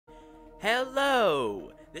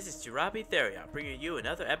Hello! This is Jirabi Therion bringing you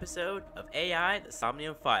another episode of AI, the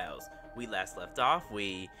Somnium Files. We last left off,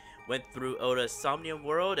 we went through Oda's Somnium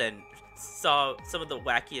world and saw some of the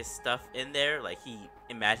wackiest stuff in there, like he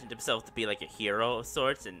imagined himself to be like a hero of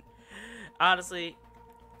sorts, and honestly,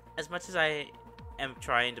 as much as I am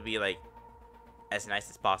trying to be like as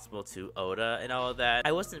nice as possible to Oda and all of that,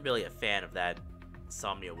 I wasn't really a fan of that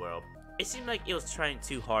Somnium world. It seemed like it was trying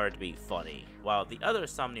too hard to be funny, while the other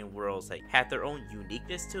Somnium worlds like had their own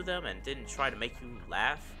uniqueness to them and didn't try to make you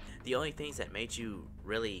laugh. The only things that made you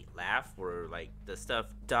really laugh were like the stuff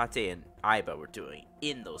Date and Aiba were doing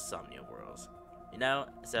in those Somnium worlds, you know?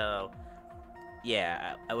 So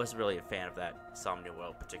yeah, I wasn't really a fan of that Somnium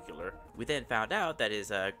world in particular. We then found out that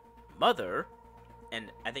his mother,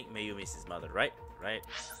 and I think Mayumi's his mother, right?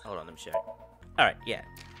 Hold on, let me check. Alright, yeah.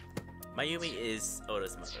 Mayumi is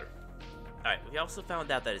Oda's mother. Alright, we also found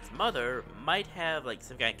out that his mother might have like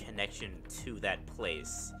some kind of connection to that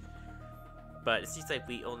place. But it seems like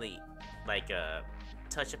we only like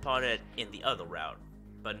touch upon it in the other route.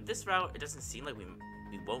 But in this route, it doesn't seem like we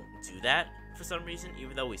won't do that for some reason,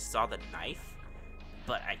 even though we saw the knife.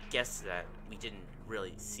 But I guess that we didn't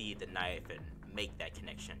really see the knife and make that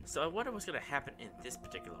connection. So I wonder what's gonna happen in this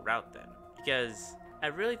particular route then. Because I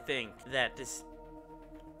really think that this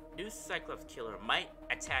new Cyclops Killer might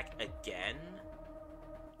attack again,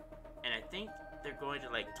 and I think they're going to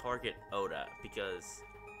like target Oda because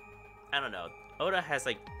I don't know, Oda has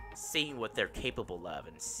like seen what they're capable of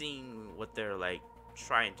and seeing what they're like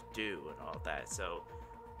trying to do and all that, so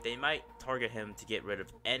they might target him to get rid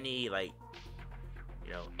of any like,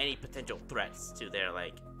 you know, any potential threats to their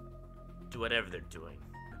like to whatever they're doing.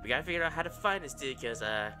 We gotta figure out how to find this dude because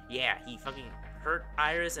yeah, he fucking hurt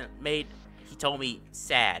Iris and he told me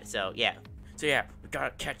sad, so yeah, we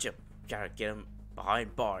gotta catch him. We gotta get him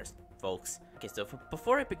behind bars, folks. Okay, so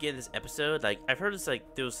before I begin this episode, like I've heard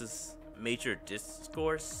there was this major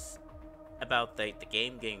discourse about like the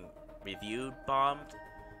game getting reviewed bombed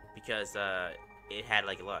because it had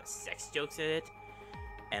like a lot of sex jokes in it,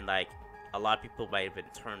 and like a lot of people might have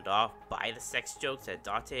been turned off by the sex jokes that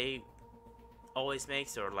Date always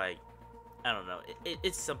makes, or like I don't know.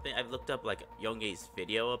 It's something I've looked up, like Yongei's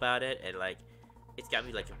video about it, and like it's got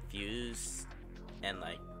me like confused and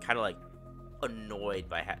like kind of like annoyed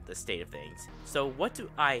by the state of things. So what do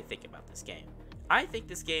I think about this game? I think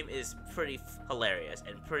this game is pretty hilarious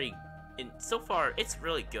and so far it's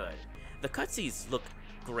really good. The cutscenes look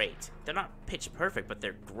great. They're not pitch perfect, but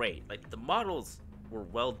they're great. Like the models were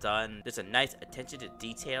well done. There's a nice attention to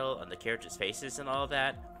detail on the characters' faces and all of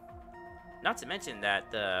that. Not to mention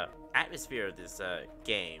that the atmosphere of this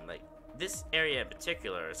game, like this area in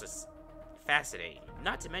particular, is just fascinating.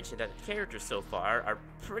 Not to mention that the characters so far are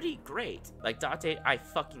pretty great. Like Date, I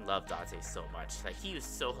fucking love Date so much. Like he was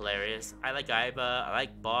so hilarious. I like Aiba, I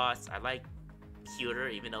like Boss, I like Cuter,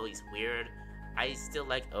 even though he's weird. I still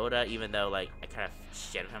like Oda, even though like I kind of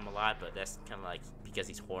shit on him a lot, but that's kind of like because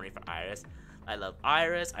he's horny for Iris. I love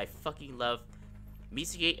Iris, I fucking love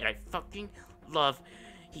Mizuki, and I fucking love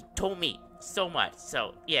Hitomi so much.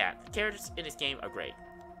 So yeah, the characters in this game are great.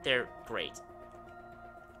 They're great.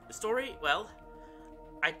 The story, well,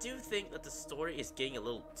 I do think that the story is getting a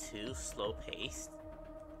little too slow paced,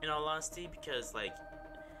 in all honesty, because like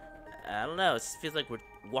I don't know, it just feels like we're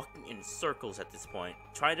walking in circles at this point,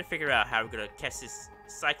 trying to figure out how we're gonna catch this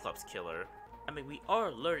Cyclops Killer. I mean, we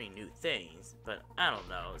are learning new things, but I don't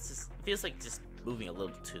know, it feels like just moving a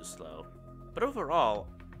little too slow. But overall,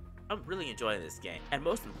 I'm really enjoying this game, and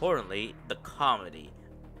most importantly, the comedy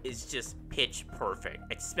is just pitch perfect,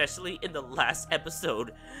 especially in the last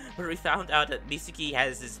episode where we found out that Mizuki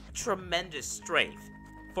has this tremendous strength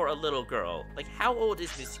for a little girl. Like, how old is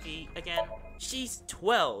Mizuki again? She's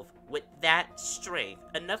 12 with that strength,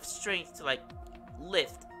 enough strength to like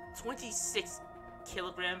lift 26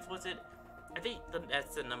 kilograms, was it? I think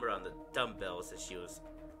that's the number on the dumbbells that she was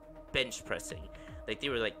bench pressing. Like they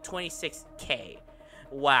were like 26k.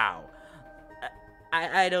 Wow,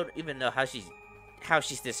 I don't even know how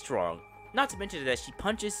she's this strong. Not to mention that she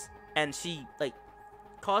punches and she like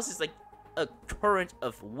causes like a current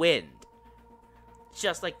of wind,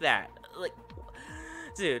 just like that. Like,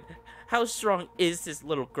 dude, how strong is this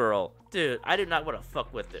little girl? Dude, I do not want to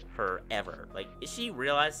fuck with her ever. Like, if she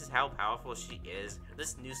realizes how powerful she is,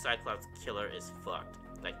 this new Cyclops Killer is fucked.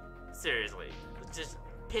 Like, seriously, let's just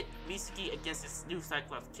pit Mizuki against this new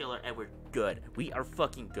Cyclops Killer and we're good. We are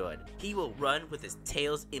fucking good. He will run with his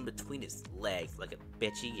tails in between his legs like a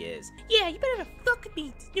bitch he is. Yeah, you better not fuck with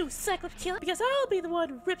me, new Cyclops Killer, because I'll be the one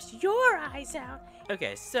who rips your eyes out.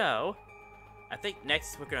 Okay, so I think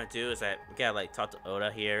next we're gonna do is that we gotta like talk to Oda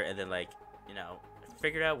here and then like, you know,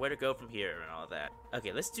 figure out where to go from here and all that.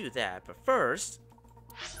 Okay, let's do that. But first,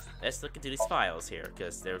 let's look into these files here,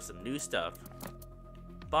 because there's some new stuff.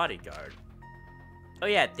 Bodyguard. Oh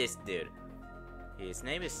yeah, this dude. His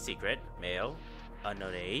name is Secret, male,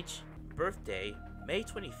 unknown age, birthday, May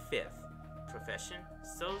 25th. Profession,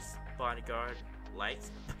 So's bodyguard,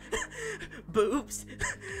 likes boobs.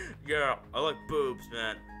 Yeah, I like boobs,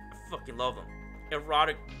 man. I fucking love them.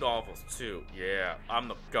 Erotic novels, too. Yeah, I'm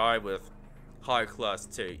the guy with high-class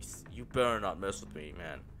taste. You better not mess with me,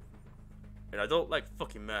 man. And I don't like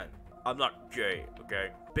fucking men. I'm not gay, okay?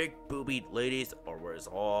 Big boobied ladies are where it's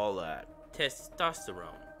all at.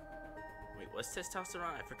 Testosterone. Wait, what's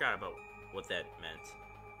testosterone? I forgot about what that meant.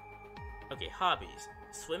 Okay, hobbies.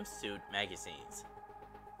 Swimsuit magazines.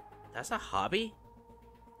 That's a hobby?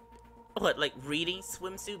 What, like reading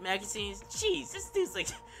swimsuit magazines? Jeez, this dude's like...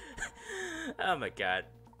 Oh my god.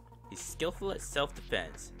 He's skillful at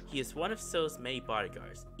self-defense. He is one of So's many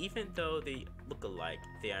bodyguards. Even though they look alike,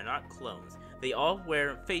 they are not clones. They all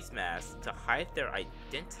wear face masks to hide their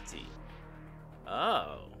identity.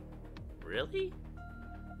 Oh. Really?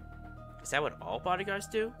 Is that what all bodyguards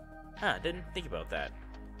do? Huh, didn't think about that.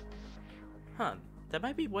 Huh, that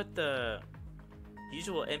might be what the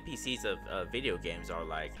usual NPCs of video games are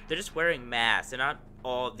like. They're just wearing masks. They're not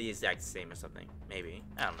all the exact same or something. Maybe.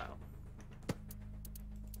 I don't know.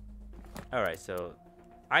 Alright, so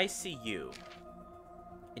ICU.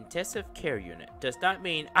 Intensive Care Unit. Does not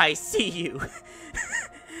mean I see you.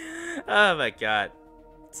 Oh my god.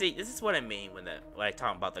 See, this is what I mean when I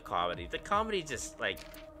talk about the comedy. The comedy just like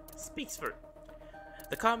speaks for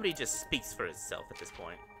itself at this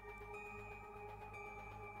point.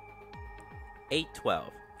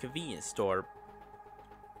 812 Convenience Store.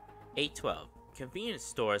 812 Convenience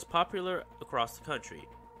store is popular across the country.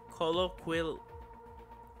 Colloquially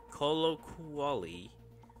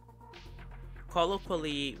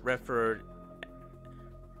referred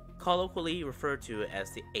to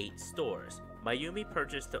as the 8 stores. Mayumi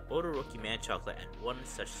purchased the Odoroki Man chocolate at one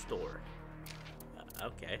such store.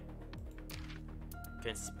 Okay.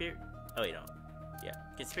 Conspiracy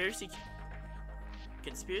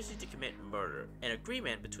to commit murder. An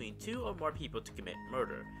agreement between 2 or more people to commit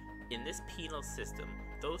murder. In this penal system,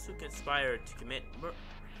 those who conspire to commit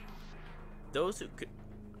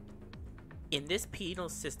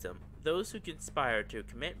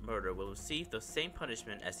murder will receive the same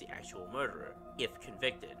punishment as the actual murderer, if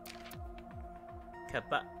convicted.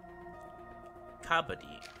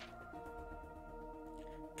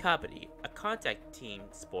 Kabaddi, a contact team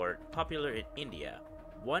sport popular in India.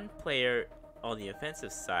 One player on the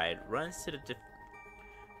offensive side runs to the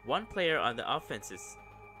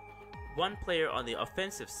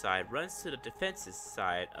defensive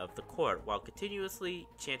side of the court while continuously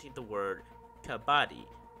chanting the word Kabaddi.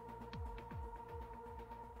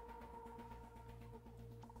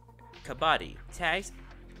 Kabaddi tags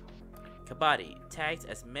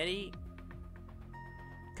as many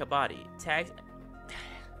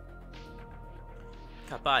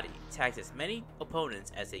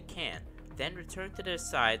opponents as they can, then returns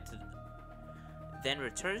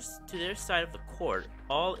to their side of the court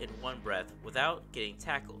all in one breath without getting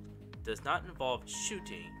tackled. Does not involve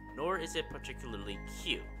shooting, nor is it particularly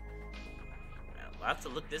cute. Man, I'll have to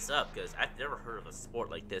look this up because I've never heard of a sport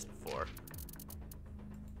like this before.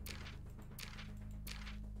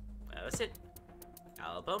 That's it.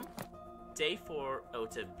 Album. Day 4,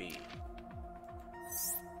 Ota B.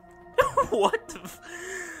 What the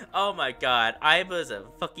Oh my god, Aiba's a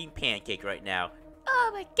fucking pancake right now.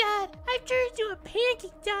 Oh my god, I've turned into a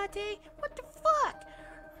pancake, Dante. What the fuck?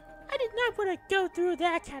 I did not want to go through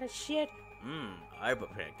that kind of shit.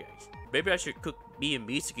 Aiba pancakes. Maybe I should cook me and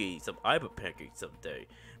Mizuki some Aiba pancakes someday.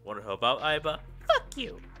 Wanna help out, Aiba? Fuck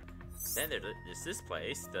you. Then there's this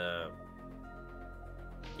place,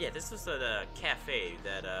 this was the cafe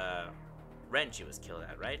that Renji was killed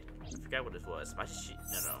at, right? I forgot what it was. I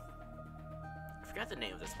forgot the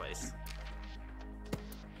name of this place.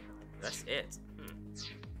 That's it.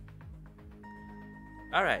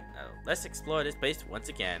 Alright, now let's explore this place once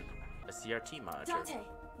again. A CRT monitor. Dante,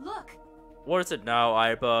 look! What is it now,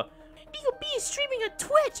 Aiba? Eagle B is streaming on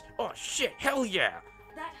Twitch! Oh shit, hell yeah!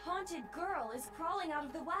 That haunted girl is crawling out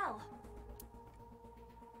of the well.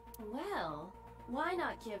 Well, why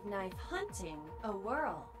not give knife hunting a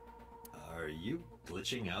whirl? Are you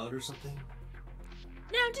glitching out or something?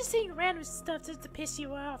 No, I'm just saying random stuff just to piss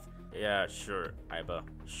you off. Yeah, sure, Aiba.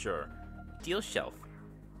 Sure. Deal shelf.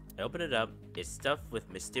 I open it up. It's stuffed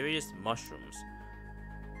with mysterious mushrooms.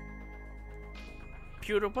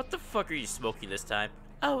 Pewter, what the fuck are you smoking this time?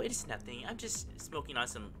 Oh, it is nothing. I'm just smoking on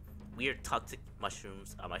some weird toxic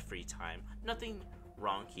mushrooms on my free time. Nothing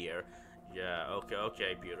wrong here. Yeah,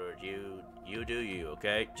 okay, Peter. You do you,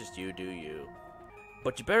 okay? Just you do you.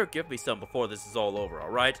 But you better give me some before this is all over,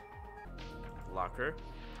 alright? Locker?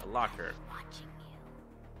 A locker. Watching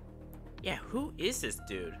you. Yeah, who is this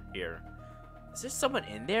dude here? Is there someone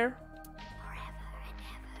in there? Forever and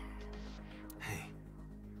ever. Hey,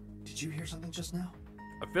 did you hear something just now?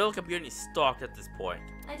 I feel like I'm getting stalked at this point.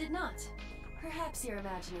 I did not. Perhaps you're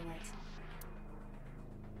imagining it.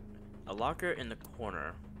 A locker in the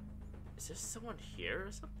corner. Is there someone here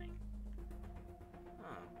or something?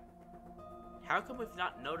 Huh. How come we've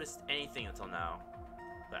not noticed anything until now?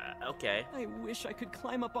 But, okay. I wish I could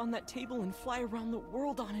climb up on that table and fly around the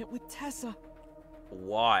world on it with Tessa.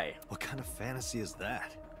 Why? What kind of fantasy is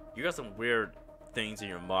that? You got some weird things in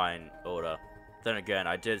your mind, Oda. Then again,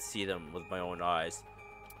 I did see them with my own eyes.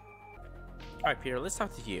 Alright, Peter, let's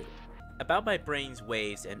talk to you. About my brain's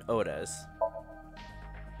waves and Oda's.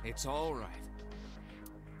 It's all right.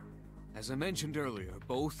 As I mentioned earlier,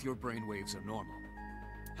 both your brainwaves are normal.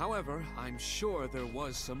 However, I'm sure there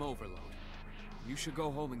was some overload. You should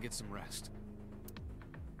go home and get some rest.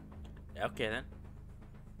 Okay then.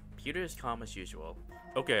 Peter is calm as usual.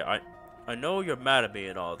 Okay, I know you're mad at me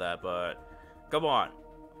and all that, but come on.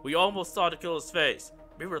 We almost saw the killer's face.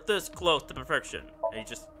 We were this close to perfection. And he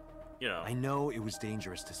just, you know. I know it was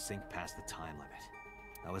dangerous to sink past the time limit.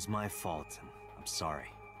 That was my fault, and I'm sorry.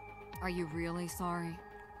 Are you really sorry?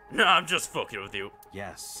 No, I'm just fucking with you.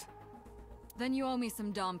 Yes. Then you owe me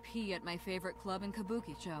some Dom P at my favorite club in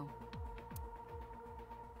Kabukicho.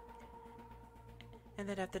 And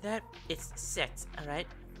then after that, it's sex, alright?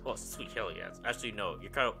 Oh, sweet hell yes. Actually, no, you're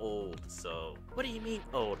kind of old, so. What do you mean,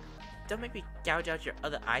 old? Don't make me gouge out your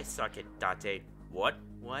other eye socket, Date. What?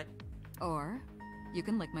 What? Or, you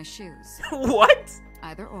can lick my shoes. What?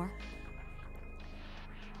 Either or.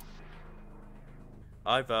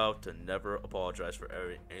 I vow to never apologize for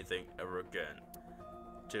anything ever again.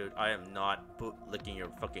 Dude, I am not licking your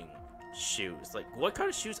fucking shoes. Like, what kind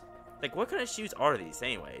of shoes? Like, what kind of shoes are these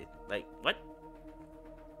anyway? Like, what?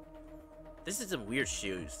 This is some weird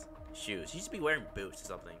shoes. You should be wearing boots or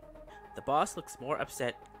something. The boss looks more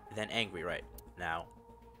upset than angry right now.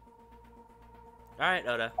 Alright,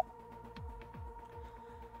 Oda.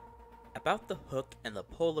 About the hook and the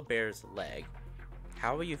polar bear's leg.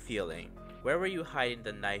 How are you feeling? Where were you hiding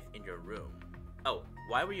the knife in your room? Oh,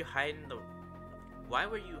 why were you hiding the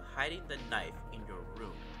knife in your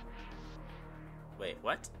room? Wait,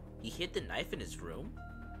 what? He hid the knife in his room?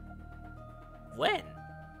 When?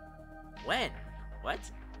 When? What?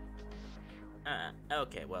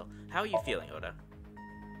 Okay, well, how are you feeling, Oda?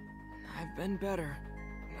 I've been better.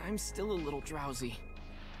 I'm still a little drowsy.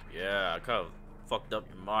 Yeah, I kind of fucked up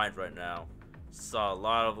your mind right now. Saw a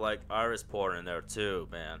lot of, like, iris porn in there, too,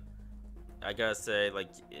 man. I gotta say, like,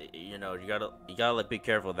 you know, you gotta like, be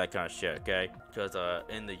careful with that kind of shit, okay? Because,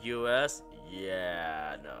 in the US,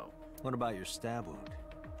 yeah, no. What about your stab wound?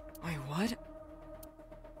 Wait, what?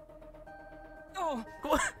 Oh!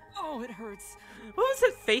 What? Oh, it hurts. What was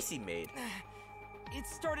that face he made? It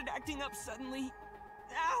started acting up suddenly.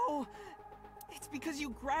 Ow! It's because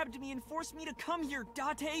you grabbed me and forced me to come here,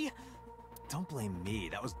 Date. Don't blame me,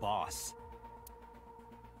 that was Boss.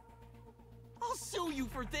 I'll sue you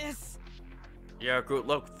for this. Yeah, good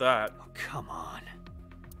luck with that. Oh, come on.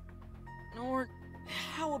 Or,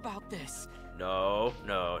 how about this? No.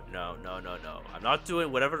 I'm not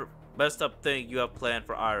doing whatever messed up thing you have planned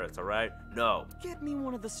for Iris, alright? No. Get me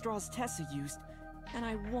one of the straws Tessa used, and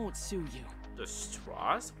I won't sue you. The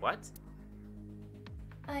straws? What?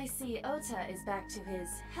 I see Ota is back to his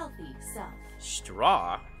healthy self.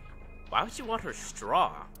 Straw? Why would you want her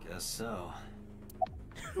straw? Guess so.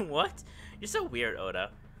 What? You're so weird, Oda.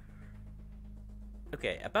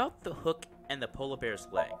 Okay, about the hook and the polar bear's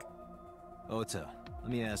leg. Ota, let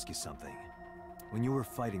me ask you something. When you were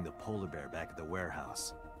fighting the polar bear back at the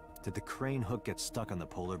warehouse, did the crane hook get stuck on the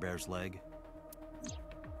polar bear's leg?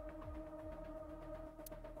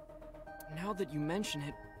 Now that you mention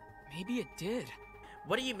it, maybe it did.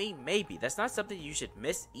 What do you mean, maybe? That's not something you should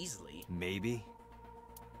miss easily. Maybe?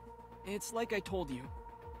 It's like I told you.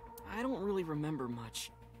 I don't really remember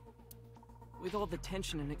much. With all the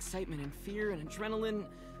tension and excitement and fear and adrenaline,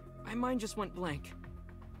 my mind just went blank.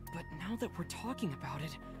 But now that we're talking about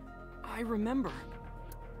it, I remember.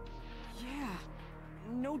 Yeah,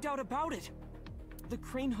 no doubt about it. The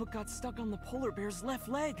crane hook got stuck on the polar bear's left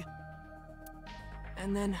leg.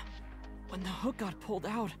 And then, when the hook got pulled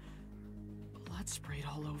out, blood sprayed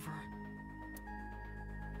all over.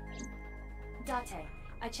 Date,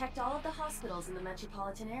 I checked all of the hospitals in the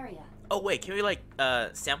metropolitan area. Oh wait, can we like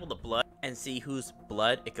sample the blood and see whose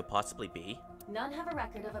blood it could possibly be? None have a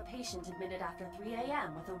record of a patient admitted after 3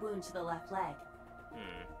 a.m. with a wound to the left leg.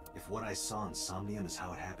 If what I saw in Somnium is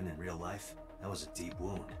how it happened in real life, that was a deep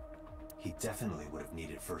wound. He definitely would have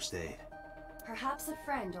needed first aid. Perhaps a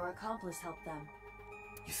friend or accomplice helped them.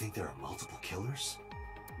 You think there are multiple killers?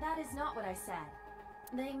 That is not what I said.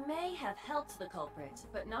 They may have helped the culprit,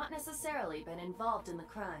 but not necessarily been involved in the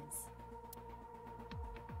crimes.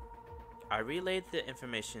 I relayed the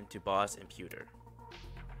information to Boss and Pewter.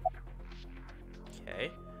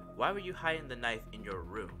 Okay. Why were you hiding the knife in your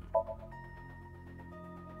room?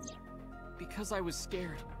 Because I was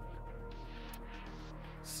scared.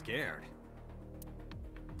 Scared?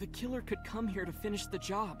 The killer could come here to finish the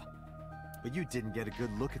job. But you didn't get a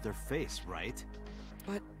good look at their face, right?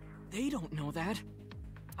 But they don't know that.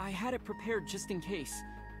 I had it prepared just in case.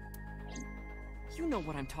 You know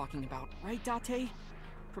what I'm talking about, right, Date?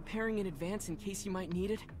 Preparing in advance in case you might need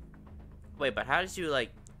it? Wait, but how did you,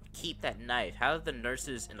 like, keep that knife? How did the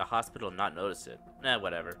nurses in the hospital not notice it? Nah,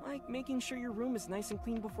 whatever. Like making sure your room is nice and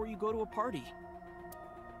clean before you go to a party.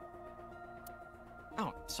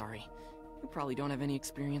 Oh, sorry. You probably don't have any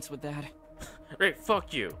experience with that. Hey,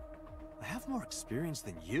 fuck you. I have more experience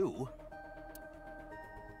than you.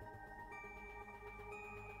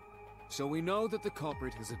 So we know that the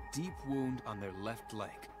culprit has a deep wound on their left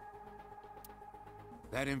leg.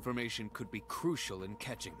 That information could be crucial in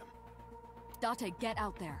catching them. Date, get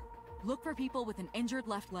out there. Look for people with an injured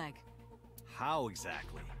left leg. How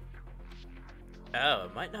exactly? Oh,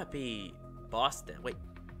 it might not be Boss then. Wait.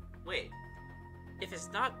 If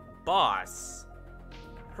it's not Boss,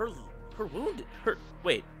 her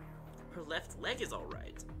left leg is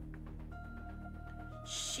alright.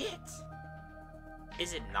 Shit.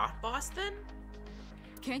 Is it not Boss then?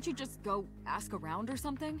 Can't you just go ask around or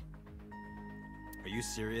something? Are you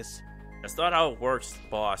serious? That's not how it works,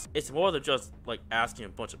 Boss. It's more than just, like, asking a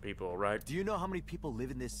bunch of people, right? Do you know how many people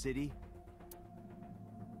live in this city?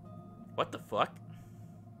 What the fuck?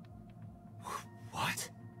 What?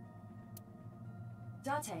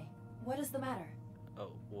 Date, what is the matter?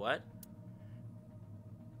 Oh, what?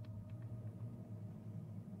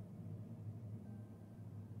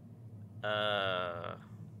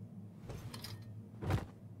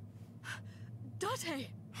 Date!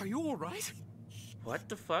 Are you alright? What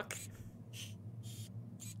the fuck?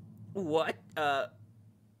 What?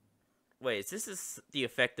 Wait, is this the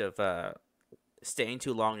effect of, staying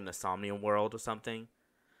too long in the Somnium world or something?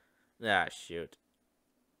 Ah, shoot.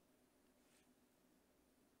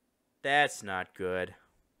 That's not good.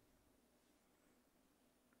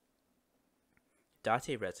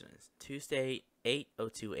 Date Residence, Tuesday,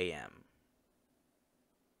 8:02 a.m.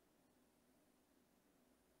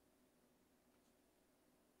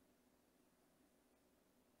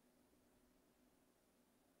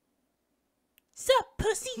 Sup,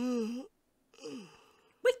 pussy?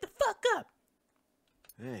 Wake the fuck up!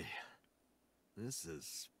 Hey, this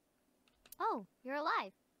is Oh, you're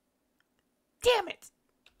alive. Damn it!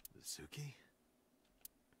 Mizuki?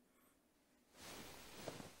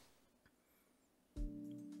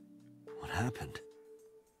 What happened?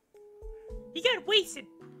 You got wasted.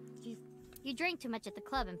 You drank too much at the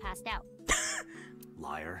club and passed out.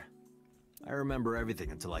 Liar. I remember everything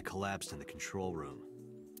until I collapsed in the control room.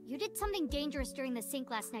 You did something dangerous during the sink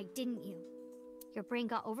last night, didn't you? Your brain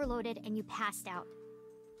got overloaded and you passed out.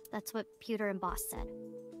 That's what Pewter and Boss said.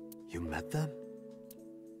 You met them?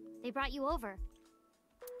 They brought you over.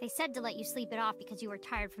 They said to let you sleep it off because you were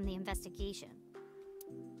tired from the investigation.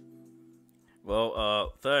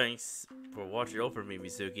 Well, thanks for watching over me,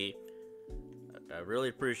 Mizuki. I really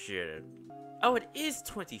appreciate it. Oh, it is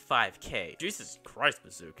 25k. Jesus Christ,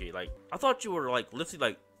 Mizuki. Like, I thought you were, like, lifting,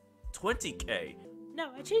 like, 20k.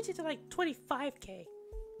 No, I changed it to like 25k.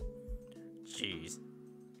 Jeez.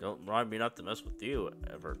 Don't remind me not to mess with you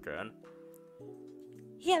ever again.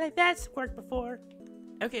 Yeah, like that's worked before.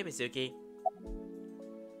 Okay, Mizuki.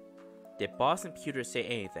 Did Boss and Pewter say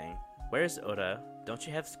anything? Where's Oda? Don't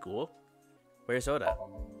you have school? Where's Oda?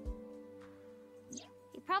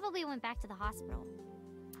 He probably went back to the hospital.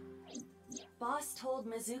 Boss told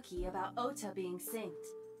Mizuki about Ota being synced.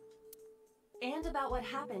 And about what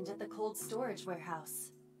happened at the cold storage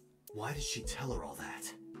warehouse. Why did she tell her all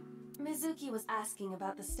that? Mizuki was asking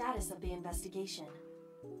about the status of the investigation.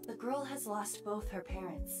 The girl has lost both her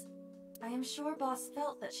parents. I am sure Boss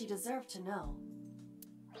felt that she deserved to know.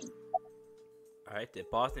 Alright,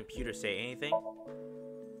 did Boss and Pewter say anything?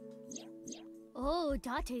 Oh,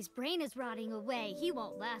 Date's brain is rotting away. He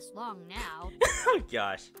won't last long now. Oh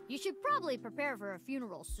gosh. You should probably prepare for a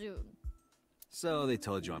funeral soon. So they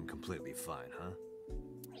told you I'm completely fine, huh?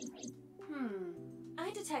 I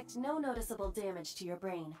detect no noticeable damage to your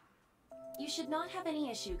brain. You should not have any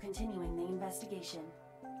issue continuing the investigation.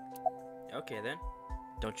 Okay then.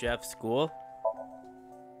 Don't you have school?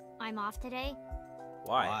 I'm off today.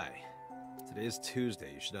 Why? Today is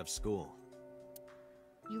Tuesday. You should have school.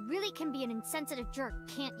 You really can be an insensitive jerk,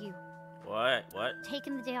 can't you? What? What?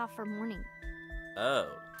 Taking the day off for mourning. Oh.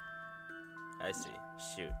 I see.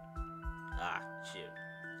 Shoot. Ah, shoot.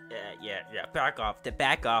 Yeah. Back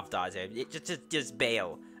off, Dante. Just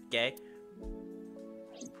bail, okay?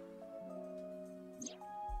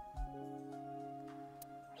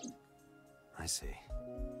 I see.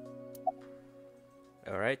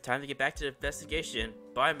 Alright, time to get back to the investigation.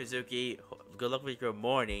 Bye, Mizuki. Good luck with your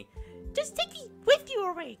morning. Just take me with you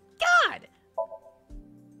already. God!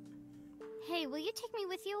 Hey, will you take me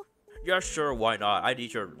with you? Yeah, sure, why not? I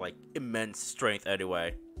need your, like, immense strength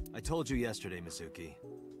anyway. I told you yesterday, Mizuki.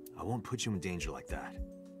 I won't put you in danger like that.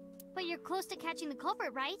 But you're close to catching the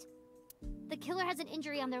culprit, right? The killer has an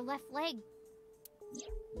injury on their left leg.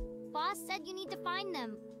 Boss said you need to find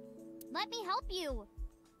them. Let me help you.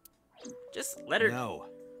 Just let her... No,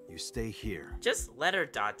 you stay here. Just let her,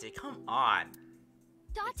 Dante. Come on.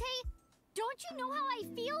 Dante, don't you know how I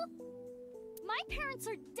feel? My parents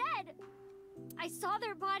are dead. I saw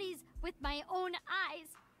their bodies with my own eyes.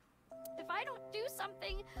 If I don't do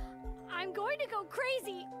something, I'm going to go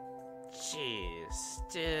crazy.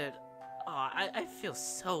 Jeez, dude. Oh, I feel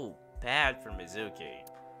so bad for Mizuki.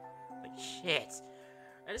 Like, shit.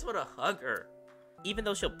 I just want to hug her. Even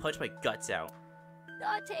though she'll punch my guts out.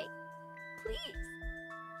 Dante, please.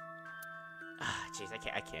 Ah, jeez,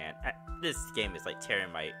 I can't. This game is like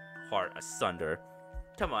tearing my heart asunder.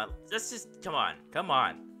 Come on, let's just, come on.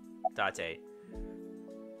 Date.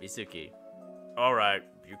 Mizuki. Alright,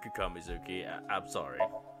 you can come, Mizuki. I'm sorry.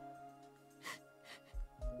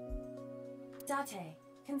 Date,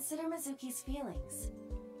 consider Mizuki's feelings.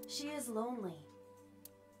 She is lonely.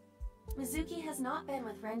 Mizuki has not been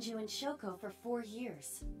with Renju and Shoko for 4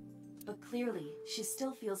 years. But clearly, she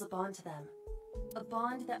still feels a bond to them. A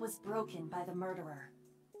bond that was broken by the murderer.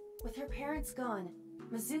 With her parents gone,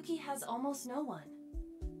 Mizuki has almost no one.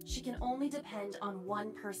 She can only depend on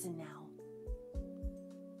one person now.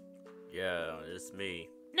 Yeah, it's me.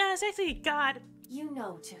 No, it's actually God. You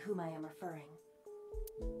know to whom I am referring.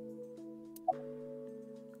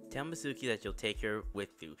 Tell Mizuki that you'll take her with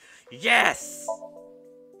you. Yes!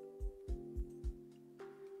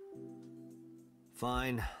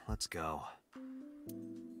 Fine, let's go.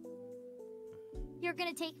 You're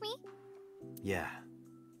gonna take me? Yeah.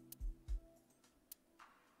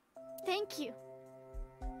 Thank you.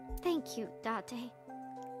 Thank you, Date.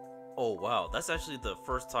 Oh wow, that's actually the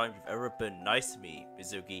first time you've ever been nice to me,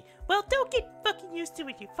 Mizuki. Well, don't get fucking used to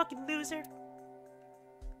it, you fucking loser.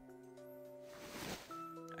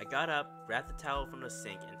 I got up, grabbed the towel from the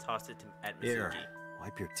sink, and tossed it at Mizuki. Here,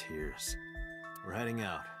 wipe your tears. We're heading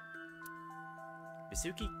out.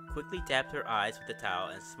 Mizuki quickly dabbed her eyes with the towel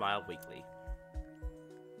and smiled weakly.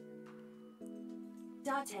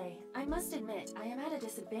 Date, I must admit, I am at a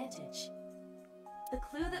disadvantage. The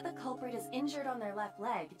clue that the culprit is injured on their left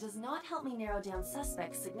leg does not help me narrow down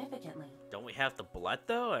suspects significantly. Don't we have the blood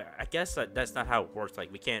though? I guess that's not how it works. Like,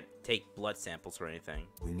 we can't take blood samples or anything.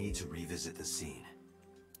 We need to revisit the scene.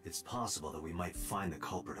 It's possible that we might find the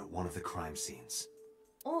culprit at one of the crime scenes.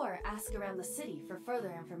 Or ask around the city for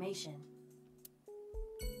further information.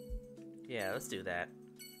 Yeah, let's do that.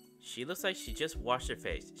 She looks like she just washed her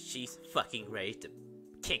face. She's fucking ready to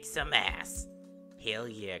kick some ass. Hell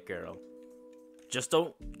yeah, girl. Just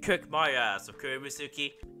don't kick my ass, okay,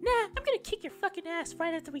 Mizuki? Nah, I'm gonna kick your fucking ass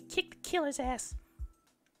right after we kick the killer's ass.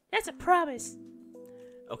 That's a promise.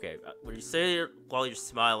 Okay, when you say it while you're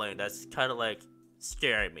smiling, that's kind of like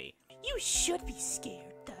scaring me. You should be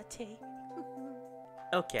scared, Date.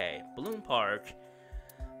 Okay, Bloom Park,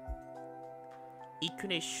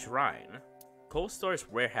 Ikune Shrine, Cold Storage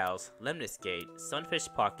Warehouse, Lemnis Gate, Sunfish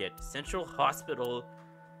Pocket, Central Hospital,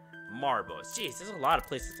 Marbles. Jeez, there's a lot of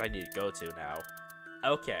places I need to go to now.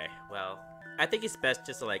 Okay, well, I think it's best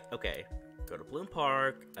just to like, okay, go to Bloom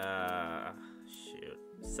Park, shoot,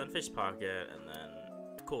 Sunfish Pocket, and then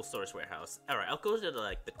Cold Storage Warehouse. Alright, I'll go to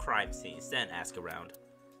the crime scenes, then ask around.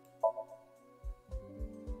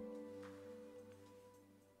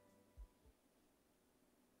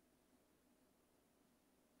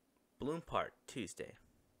 Bloom Park, Tuesday.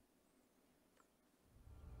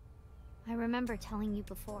 I remember telling you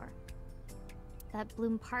before that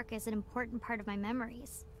Bloom Park is an important part of my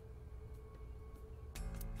memories.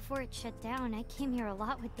 Before it shut down, I came here a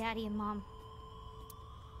lot with Daddy and Mom.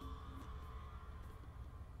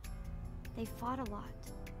 They fought a lot,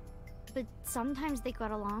 but sometimes they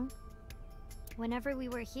got along. Whenever we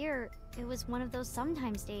were here, it was one of those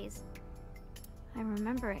sometimes days. I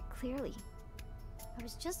remember it clearly. I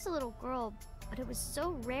was just a little girl, but it was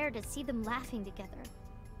so rare to see them laughing together.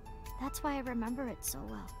 That's why I remember it so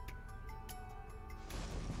well.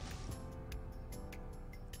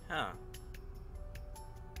 Huh.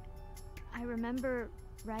 I remember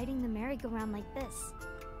riding the merry-go-round like this.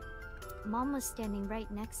 Mom was standing right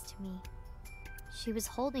next to me. She was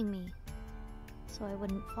holding me, so I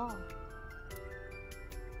wouldn't fall.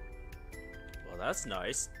 Well, that's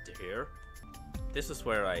nice to hear. This was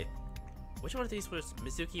where I... Which one of these was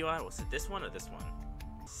Mizuki on? Was it this one or this one?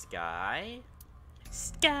 Sky?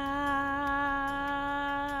 Sky.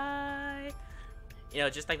 You know,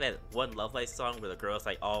 just like that one Love Life song where the girls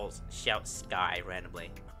like all shout Sky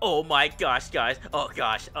randomly. Oh my gosh, guys. Oh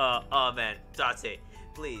gosh. Oh man. Dante,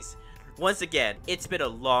 please. Once again, it's been a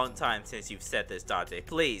long time since you've said this, Dante.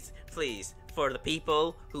 Please, please, for the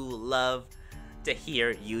people who love to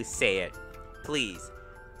hear you say it, please,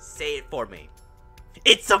 say it for me.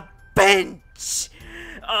 It's a bench!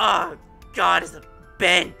 Oh god, it's a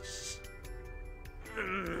bench!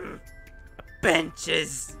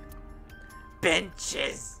 Benches!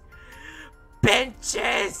 Benches!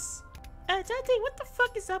 Benches! Dante, what the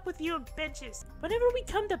fuck is up with you and benches? Whenever we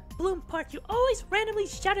come to Bloom Park, you always randomly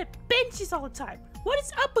shout at benches all the time. What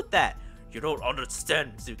is up with that? You don't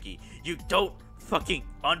understand, Mizuki. You don't fucking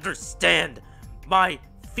understand my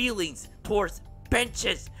feelings towards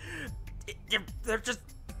benches. They're just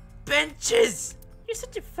benches. You're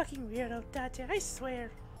such a fucking weirdo, Dante, I swear.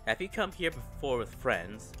 Have you come here before with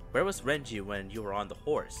friends? Where was Renji when you were on the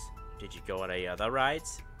horse? Did you go on any other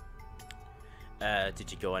rides?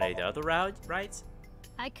 Did you go on any other rides?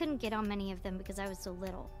 I couldn't get on many of them because I was so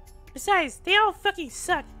little. Besides, they all fucking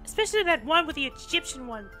suck, especially that one with the Egyptian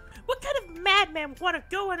one. What kind of madman would want to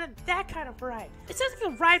go on that kind of ride? It sounds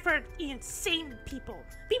like a ride for insane people.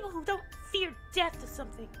 People who don't fear death or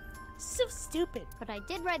something. So stupid. But I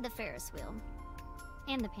did ride the Ferris wheel.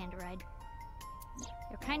 And the panda ride.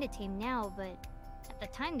 They're kinda tame now, but at the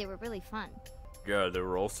time they were really fun. Yeah, they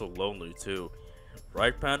were also lonely too.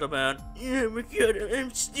 Right, Panda Man? Yeah, my god,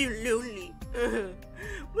 I'm still lonely.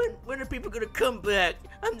 When are people gonna come back?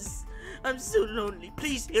 I'm so lonely.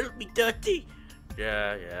 Please help me, Dati.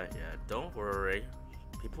 Yeah. Don't worry.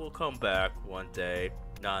 People will come back one day.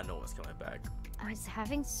 Nah, no one's coming back. I was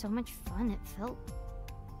having so much fun, it felt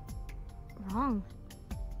wrong.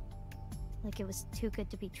 Like it was too good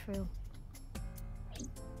to be true.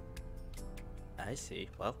 I see.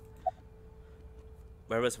 Well,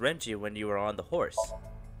 where was Renji when you were on the horse?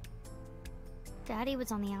 Daddy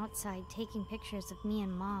was on the outside taking pictures of me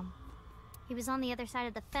and Mom. He was on the other side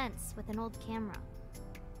of the fence with an old camera.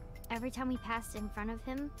 Every time we passed in front of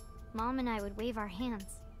him, Mom and I would wave our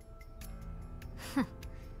hands.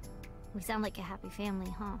 We sound like a happy family,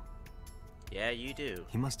 huh? Yeah, you do.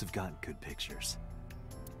 He must have gotten good pictures.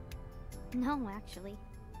 No, actually.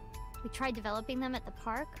 We tried developing them at the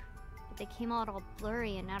park, but they came out all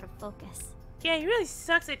blurry and out of focus. Yeah, he really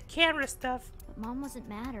sucks at camera stuff. But Mom wasn't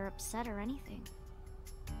mad or upset or anything.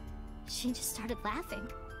 She just started laughing.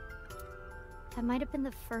 That might have been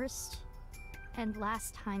the first and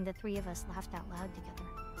last time the three of us laughed out loud together.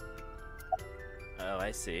 Oh,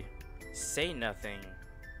 I see. Say nothing.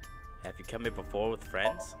 Have you come here before with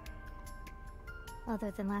friends?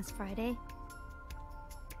 Other than last Friday?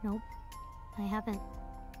 Nope, I haven't.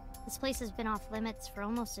 This place has been off limits for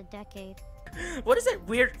almost a decade. What is that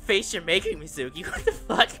weird face you're making, Mizuki? What the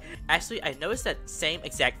fuck? Actually, I noticed that same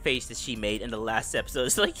exact face that she made in the last episode.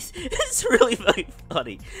 It's like, it's really fucking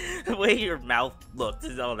funny. The way your mouth looked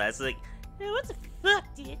and all that. It's like, Hey, what the fuck,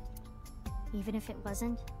 dude? Even if it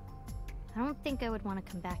wasn't, I don't think I would want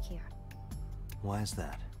to come back here. Why is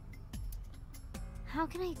that? How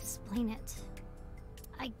can I explain it?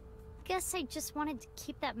 I guess I just wanted to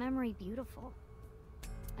keep that memory beautiful.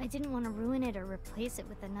 I didn't want to ruin it or replace it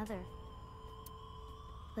with another.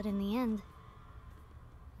 But in the end,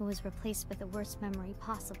 it was replaced with the worst memory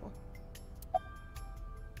possible.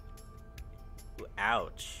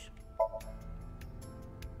 ouch.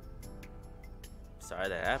 Sorry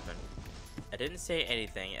that happened. I didn't say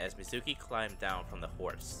anything as Mizuki climbed down from the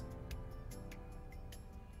horse.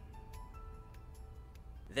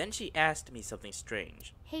 Then she asked me something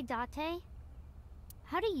strange. Hey, Date.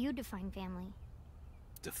 How do you define family?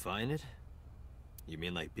 Define it? You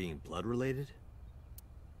mean like being blood-related?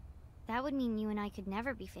 That would mean you and I could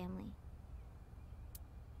never be family.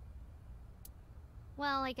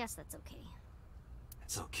 Well, I guess that's okay.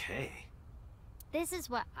 It's okay. This is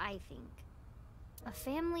what I think. A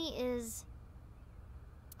family is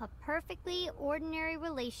a perfectly ordinary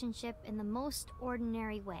relationship in the most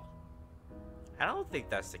ordinary way. I don't think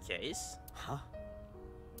that's the case. Huh?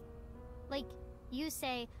 Like, You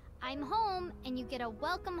say, I'm home, and you get a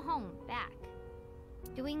welcome home back.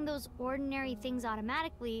 Doing those ordinary things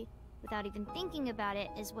automatically, without even thinking about it,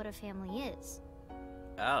 is what a family is.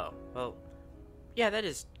 Oh, well, yeah, that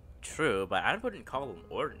is true, but I wouldn't call them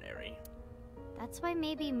ordinary. That's why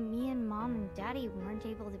maybe me and Mom and Daddy weren't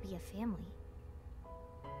able to be a family.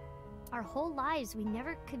 Our whole lives, we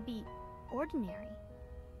never could be ordinary.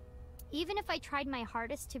 Even if I tried my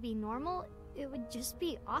hardest to be normal, it would just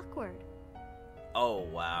be awkward. Oh,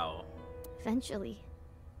 wow. Eventually,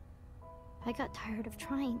 I got tired of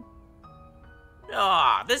trying.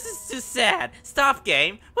 Aw, this is too sad. Stop,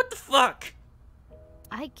 game. What the fuck?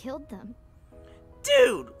 I killed them.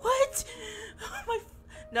 Dude, what? Oh my...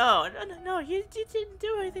 No, you didn't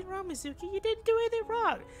do anything wrong, Mizuki. You didn't do anything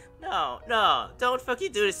wrong. No, don't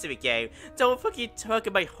fucking do this to me, game. Don't fucking tug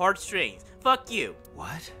at my heartstrings. Fuck you.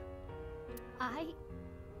 What? I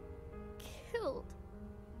killed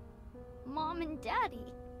Mom and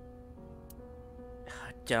Daddy.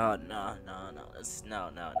 No.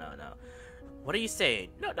 What are you saying?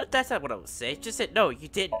 No, that's not what I was saying. Just said, no, you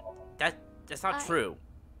didn't. That's not true.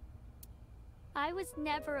 I was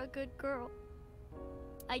never a good girl.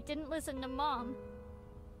 I didn't listen to Mom.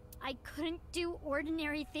 I couldn't do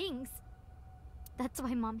ordinary things. That's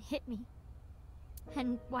why Mom hit me.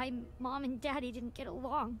 And why Mom and Daddy didn't get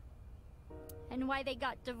along. And why they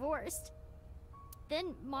got divorced.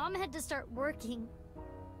 Then Mom had to start working.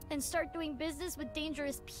 And start doing business with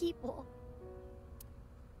dangerous people.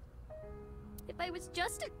 If I was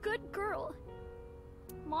just a good girl,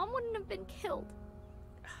 Mom wouldn't have been killed.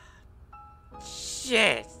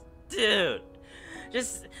 Shit, dude.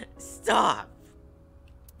 Just stop.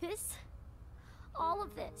 All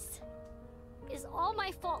of this, is all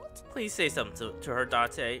my fault. Please say something to her,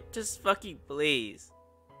 Date. Just fucking please.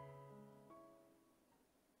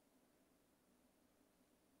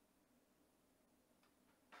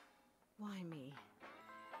 Why me?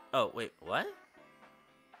 Oh, wait, what?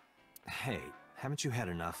 Hey, haven't you had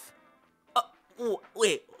enough?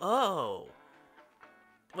 Wait, oh.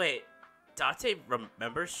 Wait, Date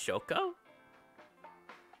remembers Shoko?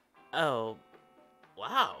 Oh,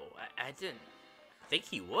 wow, I didn't think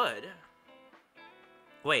he would.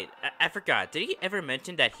 Wait, I forgot, did he ever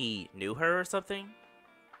mention that he knew her or something?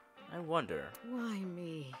 I wonder. Why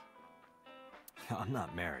me? I'm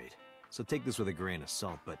not married, so take this with a grain of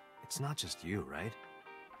salt, but it's not just you, right?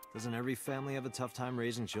 Doesn't every family have a tough time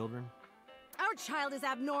raising children? Our child is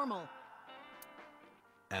abnormal.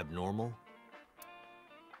 Abnormal?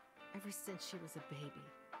 Ever since she was a baby.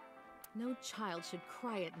 No child should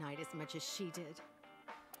cry at night as much as she did.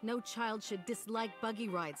 No child should dislike buggy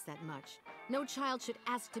rides that much. No child should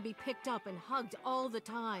ask to be picked up and hugged all the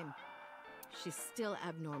time. She's still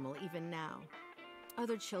abnormal even now.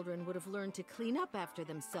 Other children would have learned to clean up after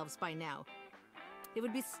themselves by now. They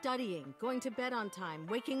would be studying, going to bed on time,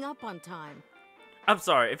 waking up on time. I'm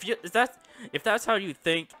sorry, if that's how you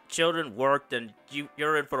think children work, then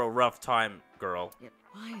you're in for a rough time, girl. Yet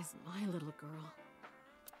why is my little girl?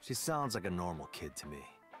 She sounds like a normal kid to me.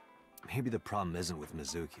 Maybe the problem isn't with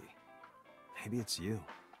Mizuki. Maybe it's you.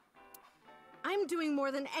 I'm doing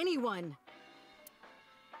more than anyone.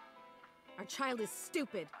 Our child is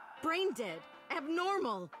stupid, brain dead,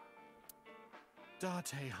 abnormal.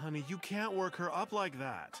 Date, honey, you can't work her up like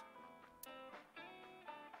that.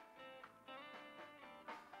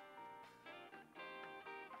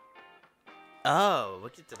 Oh, we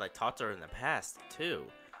get to like talk to her in the past too.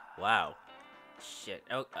 Wow. Shit.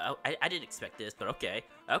 I didn't expect this, but okay.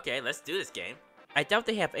 Okay, let's do this game. I doubt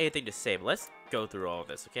they have anything to say, but let's go through all of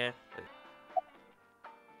this, okay?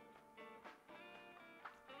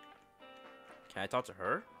 Can I talk to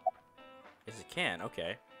her? Yes, I can.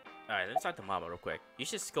 Okay. Alright, let's talk to Mama real quick. You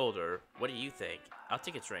should scold her. What do you think? I'll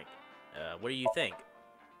take a drink. What do you think?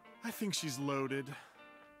 I think she's loaded.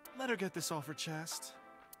 Let her get this off her chest.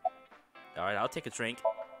 Alright, I'll take a drink.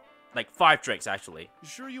 Like 5 drinks, actually. You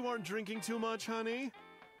sure you aren't drinking too much, honey?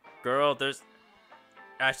 Girl, there's...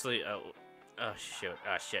 Actually, oh shoot.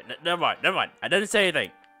 Oh, shit. Never mind. I didn't say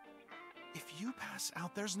anything. If you pass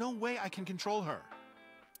out, there's no way I can control her.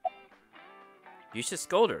 You should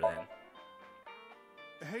scold her, then.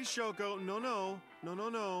 Hey, Shoko, no.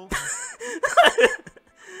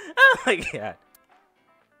 Oh my god.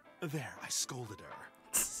 There, I scolded her.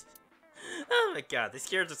 Oh my god, these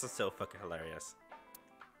characters are so fucking hilarious.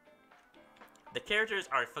 The characters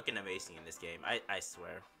are fucking amazing in this game, I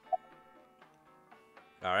swear.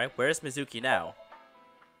 Alright, where's Mizuki now?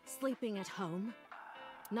 Sleeping at home,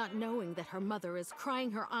 not knowing that her mother is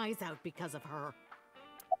crying her eyes out because of her.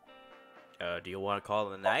 Do you want to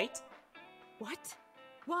call it a night? What?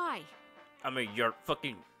 Why? I mean, you're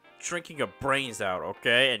fucking drinking your brains out,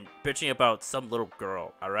 okay? And bitching about some little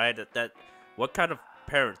girl, alright? What kind of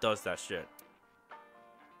parent does that shit?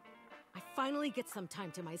 I finally get some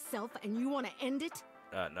time to myself, and you want to end it?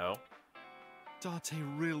 No. Date,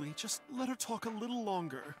 really? Just let her talk a little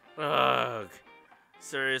longer. Ugh.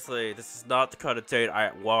 Seriously, this is not the kind of date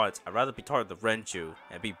I want. I'd rather be talking to Renju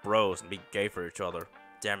and be bros and be gay for each other.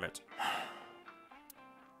 Damn it.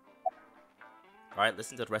 Alright,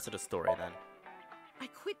 listen to the rest of the story then. I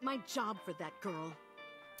quit my job for that girl.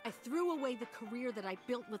 I threw away the career that I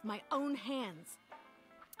built with my own hands.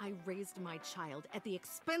 I raised my child at the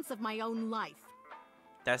expense of my own life.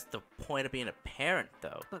 That's the point of being a parent,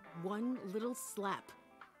 though. But one little slap.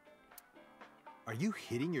 Are you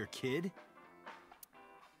hitting your kid?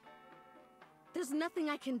 There's nothing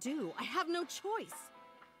I can do. I have no choice.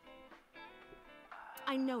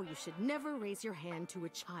 I know you should never raise your hand to a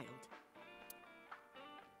child.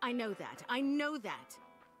 I know that. I know that.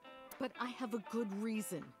 But I have a good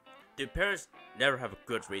reason. Dude, parents never have a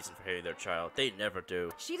good reason for hating their child. They never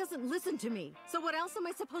do. She doesn't listen to me. So what else am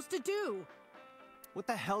I supposed to do? What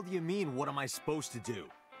the hell do you mean, what am I supposed to do?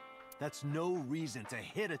 That's no reason to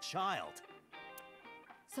hit a child.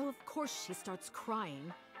 So of course she starts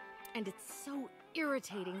crying. And it's so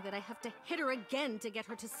irritating that I have to hit her again to get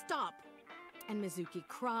her to stop. And Mizuki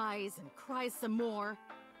cries and cries some more.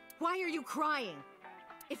 Why are you crying?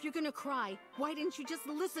 If you're gonna cry, why didn't you just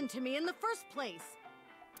listen to me in the first place?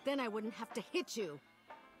 Then I wouldn't have to hit you.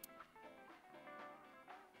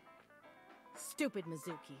 Stupid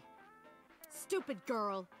Mizuki. Stupid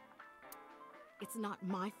girl. It's not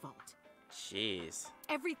my fault. Jeez.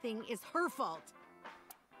 Everything is her fault.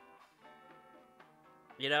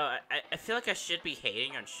 You know, I feel like I should be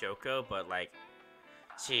hating on Shoko, but like,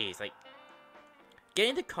 jeez, like,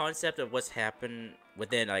 getting the concept of what's happened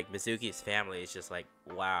within, like, Mizuki's family is just like,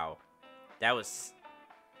 wow. That was,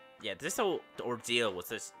 yeah, this whole ordeal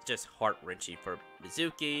was just heart-wrenching for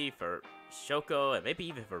Mizuki, for Shoko, and maybe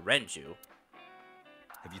even for Renju.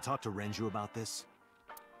 Have you talked to Renju about this?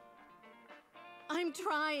 I'm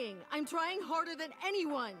trying. I'm trying harder than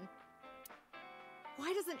anyone.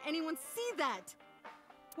 Why doesn't anyone see that?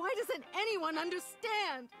 Why doesn't anyone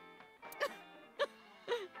understand?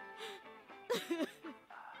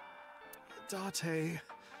 Date.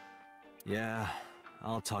 Yeah,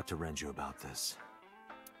 I'll talk to Renju about this.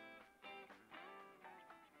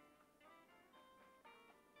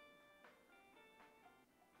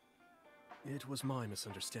 It was my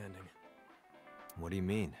misunderstanding. What do you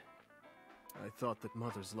mean? I thought that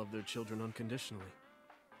mothers love their children unconditionally.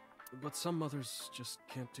 But some mothers just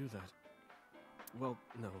can't do that. Well,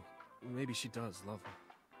 no. Maybe she does love them.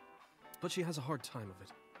 But she has a hard time of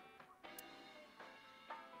it.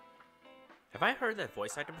 Have I heard that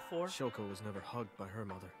voice actor before? Shoko was never hugged by her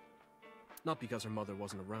mother. Not because her mother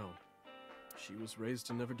wasn't around. She was raised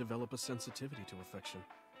to never develop a sensitivity to affection.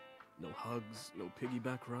 No hugs, no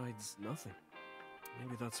piggyback rides, nothing.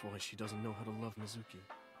 Maybe that's why she doesn't know how to love Mizuki.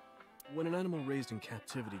 When an animal raised in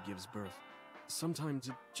captivity gives birth, sometimes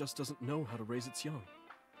it just doesn't know how to raise its young.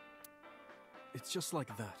 It's just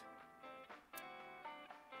like that.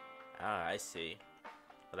 Ah, I see.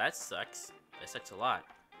 Well, that sucks. That sucks a lot.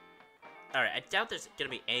 Alright, I doubt there's gonna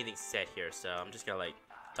be anything said here, so I'm just gonna, like,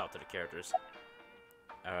 talk to the characters.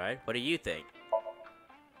 Alright, what do you think?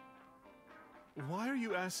 Why are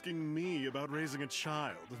you asking me about raising a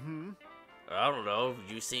child, I don't know,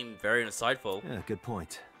 you seem very insightful. Yeah, good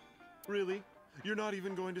point. Really? You're not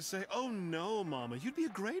even going to say, "Oh no, Mama, you'd be a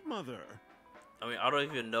great mother." I mean, I don't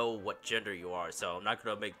even know what gender you are, so I'm not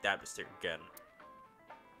gonna make that mistake again.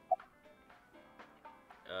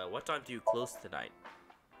 What time do you close tonight?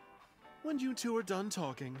 When you two are done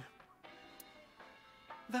talking,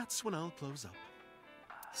 that's when I'll close up.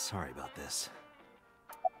 Sorry about this.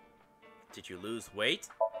 Did you lose weight?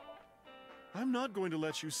 I'm not going to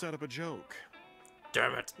let you set up a joke.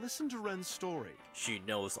 Damn it! Listen to Ren's story. She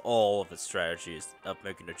knows all of the strategies of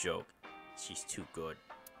making a joke. She's too good.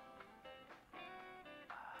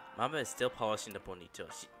 Mama is still polishing the bonito.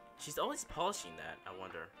 She's always polishing that, I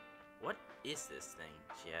wonder. What is this thing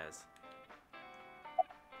she has?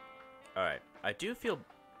 Alright, I do feel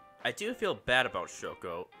bad about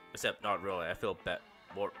Shoko, except not really. I feel bad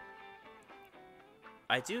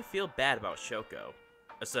about Shoko,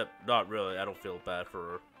 except not really. I don't feel bad for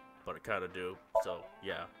her, but I kind of do. So,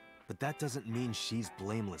 yeah. But that doesn't mean she's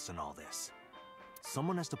blameless in all this.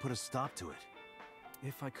 Someone has to put a stop to it.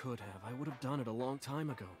 If I could have, I would have done it a long time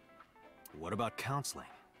ago. What about counseling?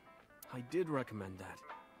 I did recommend that.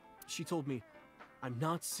 She told me, "I'm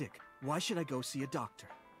not sick. Why should I go see a doctor?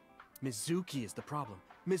 Mizuki is the problem.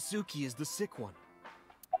 Mizuki is the sick one."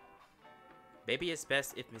 Maybe it's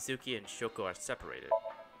best if Mizuki and Shoko are separated.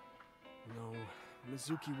 No,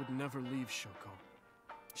 Mizuki would never leave Shoko.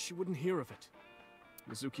 She wouldn't hear of it.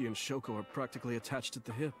 Mizuki and Shoko are practically attached at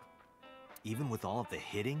the hip. Even with all of the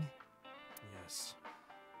hitting? Yes.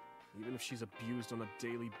 Even if she's abused on a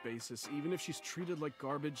daily basis, even if she's treated like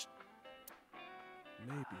garbage,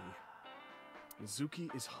 maybe.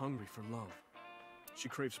 Mizuki is hungry for love. She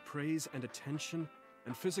craves praise and attention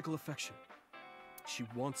and physical affection. She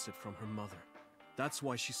wants it from her mother. That's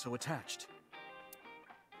why she's so attached.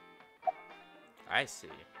 I see.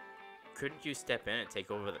 Couldn't you step in and take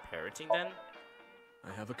over the parenting then?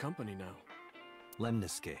 I have a company now,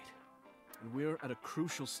 Lemniscate. and we're at a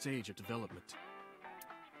crucial stage of development.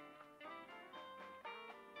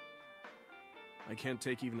 I can't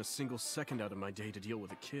take even a single second out of my day to deal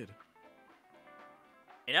with a kid.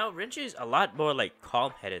 You know, Renju's a lot more like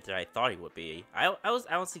calm-headed than I thought he would be. I was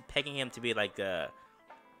honestly pegging him to be like a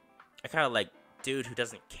kind of like dude who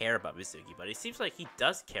doesn't care about Mizuki, but it seems like he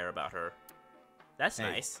does care about her. That's Hey,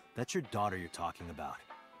 nice. That's your daughter you're talking about.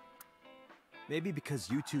 Maybe because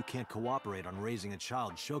you two can't cooperate on raising a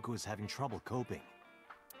child, Shoko is having trouble coping.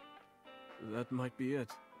 That might be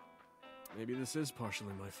it. Maybe this is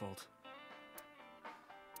partially my fault.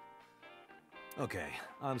 Okay,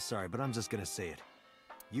 I'm sorry, but I'm just gonna say it.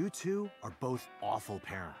 You two are both awful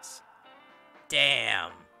parents.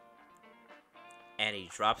 Damn. And he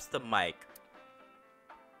drops the mic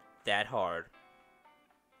that hard.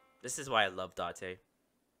 This is why I love Date.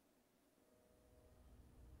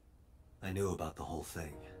 I knew about the whole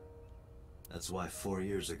thing. That's why 4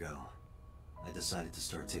 years ago, I decided to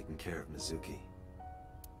start taking care of Mizuki.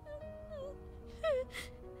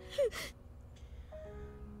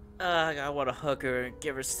 I want to hug her and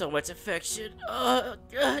give her so much affection. Oh,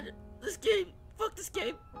 God. This game. Fuck this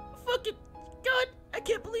game. Fuck it. God, I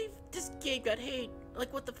can't believe this game got hate.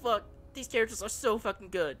 Like, what the fuck? These characters are so fucking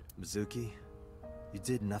good. Mizuki, you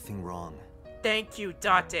did nothing wrong. Thank you,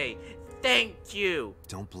 Date. Thank you.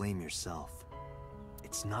 Don't blame yourself.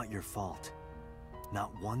 It's not your fault.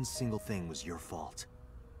 Not one single thing was your fault.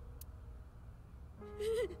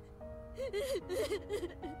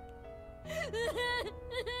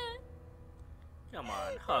 Come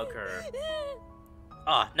on, hug her.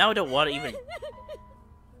 Ah, now I don't want to even...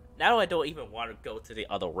 Now I don't even want to go to the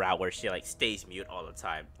other route where she, like, stays mute all the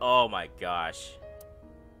time. Oh my gosh.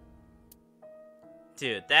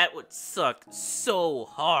 Dude, that would suck so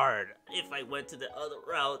hard if I went to the other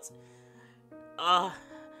routes.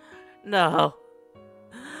 No.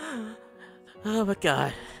 Oh my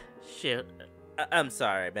god. Shit. I'm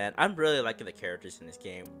sorry, man. I'm really liking the characters in this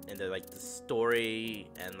game, and the like the story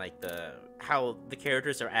and like the how the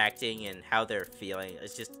characters are acting and how they're feeling.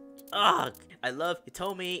 It's just, I love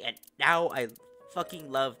Hitomi, and now I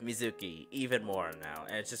fucking love Mizuki even more now,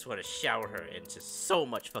 and I just want to shower her in just so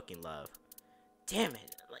much fucking love. Damn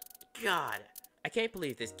it! Like, God, I can't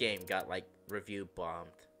believe this game got like review bombed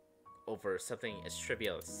over something as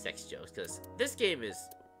trivial as sex jokes, because this game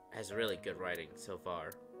has really good writing so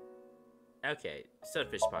far. Okay,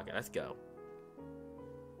 Sunfish Pocket, let's go.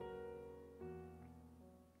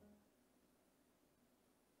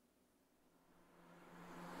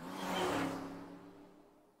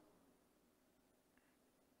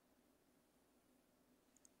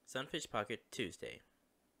 Sunfish Pocket Tuesday.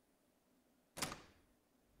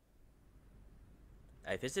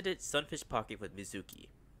 I visited Sunfish Pocket with Mizuki,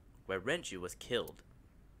 where Renju was killed.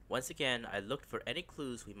 Once again, I looked for any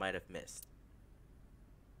clues we might have missed.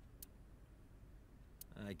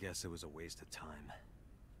 I guess it was a waste of time.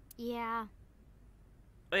 Yeah.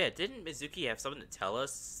 Oh yeah, didn't Mizuki have something to tell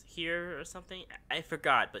us here or something? I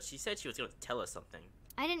forgot, but she said she was going to tell us something.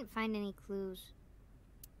 I didn't find any clues.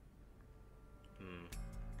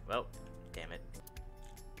 Well, damn it.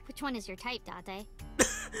 Which one is your type, Date?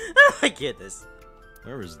 Oh my goodness.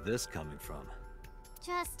 Where is this coming from?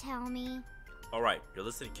 Just tell me. Alright, you're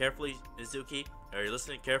listening carefully, Mizuki? Are you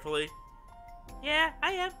listening carefully? Yeah,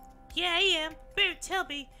 I am. Yeah, I am. Boo, tell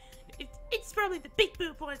me. It's probably the big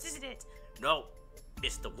boob ones, isn't it? No,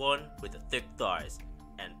 it's the one with the thick thighs.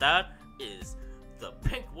 And that is the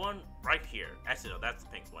pink one right here. Actually, no, that's the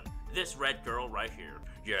pink one. This red girl right here.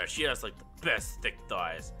 Yeah, she has like the best thick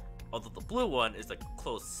thighs. Although the blue one is like a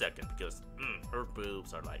close second because her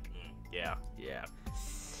boobs are like, yeah.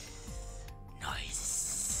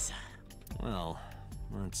 Nice. Well,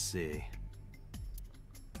 let's see.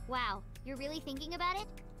 Wow, you're really thinking about it?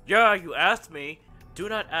 Yeah, you asked me. Do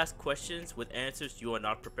not ask questions with answers you are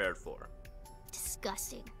not prepared for.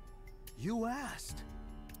 Disgusting. You asked.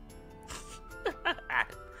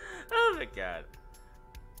 Oh my god.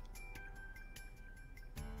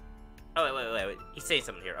 Oh, wait. He's saying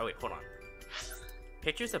something here. Oh, wait, hold on.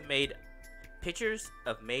 Pictures of maids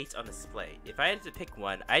on display. If I had to pick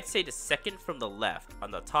one, I'd say the second from the left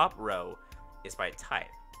on the top row is my type.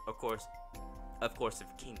 Of course, if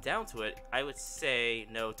it came down to it, I would say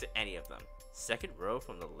no to any of them. Second row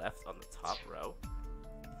from the left on the top row.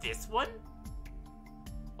 This one?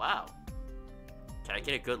 Wow. Can I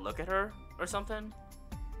get a good look at her or something?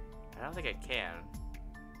 I don't think I can.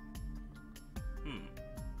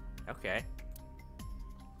 Okay.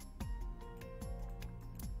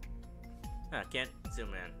 I can't zoom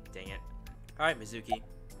in. Dang it. Alright, Mizuki.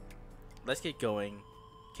 Let's get going.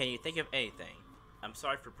 Can you think of anything? I'm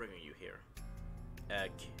sorry for bringing you here.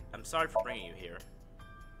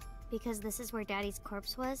 Because this is where Daddy's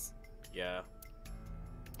corpse was? Yeah.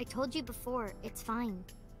 I told you before, it's fine.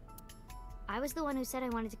 I was the one who said I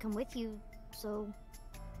wanted to come with you, so...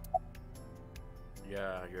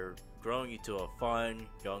 Yeah, you're growing into a fine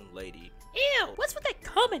young lady. Ew! What's with that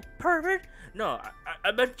comment, pervert? No,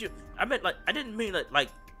 I meant I didn't mean like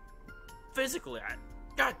physically.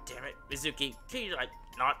 God damn it, Mizuki. Can you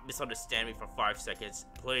not misunderstand me for 5 seconds,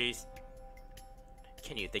 please?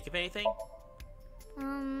 Can you think of anything?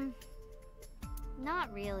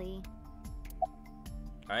 Not really.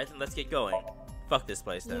 Alright, then let's get going. Fuck this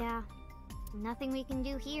place then. Yeah. Nothing we can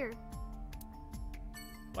do here.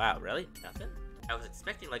 Wow, really? Nothing? I was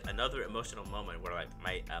expecting another emotional moment where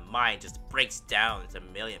my mind just breaks down into a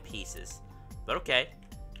million pieces. But okay.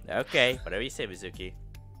 Okay, whatever you say, Mizuki.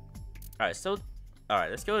 Alright,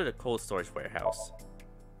 let's go to the cold storage warehouse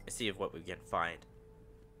and see what we can find.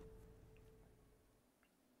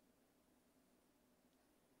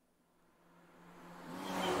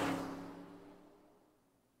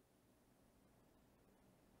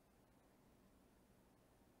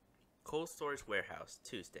 Cold storage warehouse,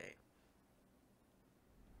 Tuesday.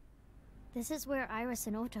 This is where Iris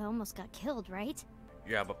and Ota almost got killed, right?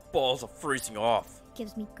 Yeah, but balls are freezing off.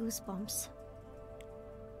 Gives me goosebumps.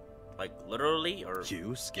 Like literally, or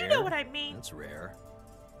You scared? You know what I mean. That's rare.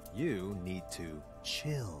 You need to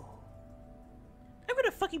chill. I'm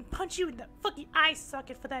gonna fucking punch you in the fucking eye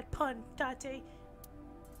socket for that pun, Date.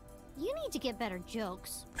 You need to get better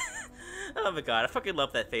jokes. Oh my god, I fucking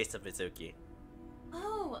love that face of Mizuki.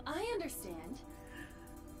 Oh, I understand.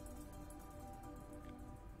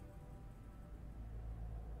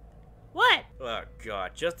 What? Oh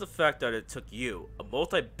god, just the fact that it took you, a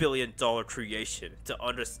multi-billion-dollar creation, to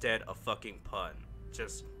understand a fucking pun.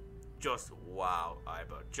 Just wow,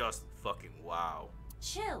 Aiba. Just fucking wow.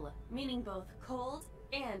 Chill, meaning both cold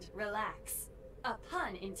and relax. A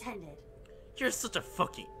pun intended. You're such a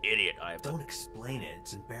fucking idiot, Aiba. Don't explain it.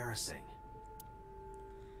 It's embarrassing.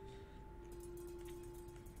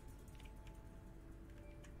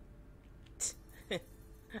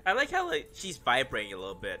 I like how she's vibrating a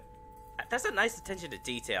little bit. That's a nice attention to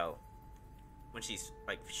detail. When she's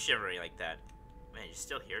shivering like that. Man, you're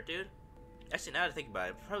still here, dude? Actually, now that I think about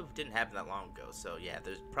it, it probably didn't happen that long ago. So yeah,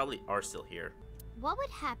 there's probably are still here. What would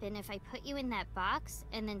happen if I put you in that box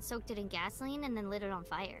and then soaked it in gasoline and then lit it on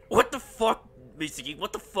fire? What the fuck, Mizuki?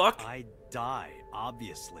 What the fuck? I'd die,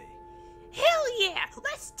 obviously. Hell yeah!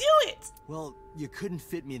 Let's do it! Well, you couldn't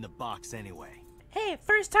fit me in the box anyway. Hey,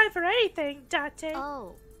 first time for anything, Date.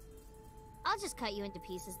 Oh. I'll just cut you into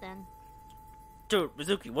pieces then. Dude,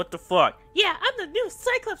 Mizuki, what the fuck? Yeah, I'm the new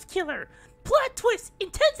Cyclops Killer. Plot twist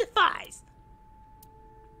intensifies.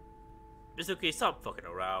 Mizuki, stop fucking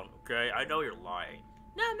around, okay? I know you're lying.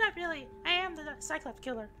 No, I'm not really. I am the Cyclops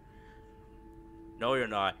Killer. No, you're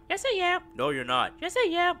not. Yes, I am. No, you're not. Yes, I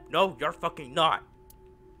am. No, you're fucking not.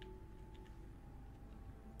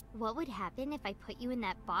 What would happen if I put you in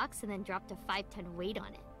that box and then dropped a 5-ton weight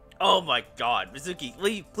on it? Oh my god, Mizuki,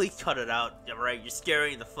 please cut it out, alright? You're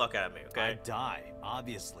scaring the fuck out of me, okay? I'd die,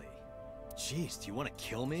 obviously. Jeez, do you want to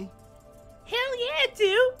kill me? Hell yeah,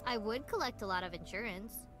 dude. I would collect a lot of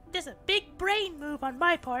insurance. There's a big brain move on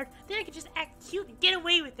my part. Then I can just act cute and get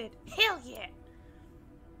away with it. Hell yeah.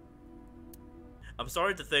 I'm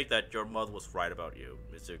sorry to think that your mother was right about you,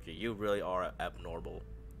 Mizuki. You really are abnormal.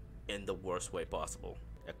 In the worst way possible.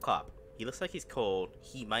 A cop. He looks like he's cold.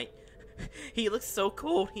 He might... he looks so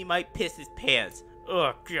cold, he might piss his pants.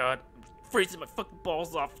 Oh god. Freezing my fucking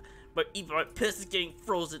balls off. Even my piss is getting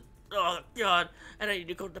frozen. Oh god. And I need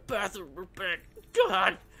to go to the bathroom real bad.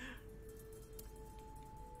 God.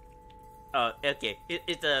 Oh, okay.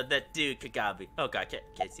 It's that dude Kagami. Oh god,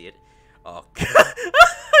 can't see it. Oh god.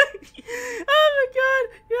 Oh my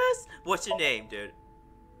god, yes. What's your name, dude?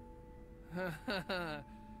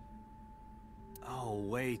 Oh,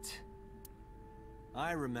 wait.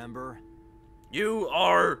 I remember. You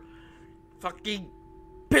are fucking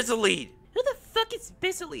Bizzlead. Who the fuck is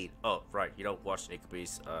Bizzlead? Oh, right. You don't watch Nick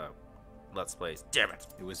Beast. Let's Plays. Damn it.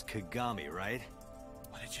 It was Kagami, right?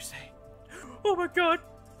 What did you say? Oh my god!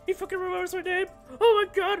 He fucking remembers my name! Oh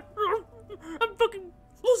my god! I'm fucking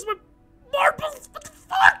losing my marbles! What the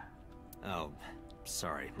fuck? Oh,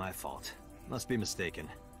 sorry, my fault. Must be mistaken.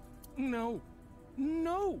 No.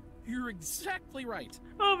 No! You're exactly right.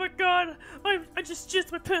 Oh my god! I just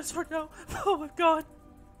jizzed my pants right now! Oh my god!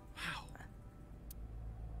 Wow.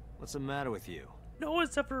 What's the matter with you? No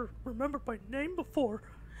one's ever remembered my name before.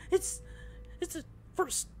 It's a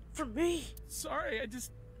first for me. Sorry, I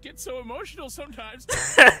just get so emotional sometimes.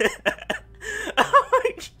 Oh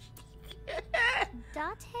my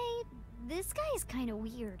Date, this guy is kind of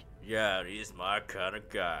weird. Yeah, he's my kind of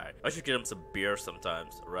guy. I should get him some beer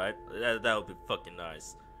sometimes, right? That would be fucking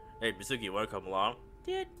nice. Hey, Mizuki, you wanna come along?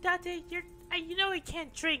 Dude, Date, you know he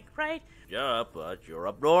can't drink, right? Yeah, but you're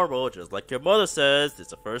abnormal, just like your mother says.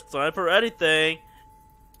 It's the first time for anything.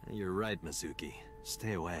 You're right, Mizuki.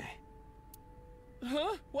 Stay away.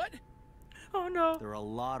 Huh? What? Oh no. There are a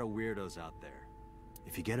lot of weirdos out there.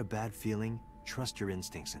 If you get a bad feeling, trust your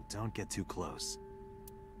instincts and don't get too close.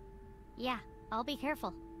 Yeah, I'll be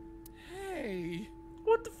careful. Hey.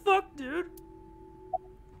 What the fuck, dude?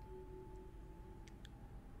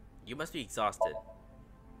 You must be exhausted.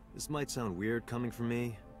 This might sound weird coming from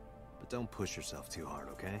me, but don't push yourself too hard,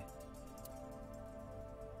 okay?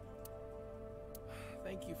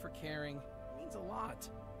 Thank you for caring. It means a lot.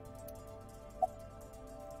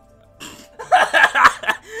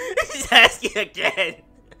 He's asking again.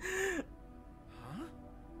 Huh?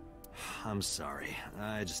 I'm sorry.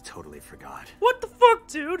 I just totally forgot. What the fuck,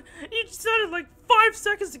 dude? You just said it like 5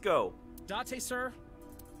 seconds ago. Date, sir?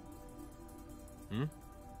 Hmm?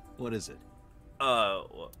 What is it?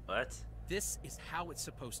 What? This is how it's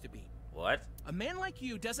supposed to be. What? A man like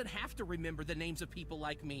you doesn't have to remember the names of people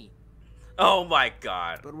like me. Oh my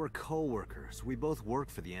god. But we're co-workers. We both work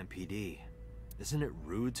for the MPD. Isn't it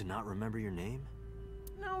rude to not remember your name?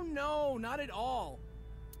 No, not at all.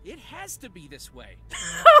 It has to be this way.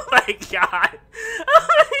 Oh my god.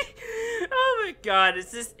 Oh my god.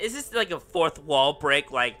 Is this like a fourth wall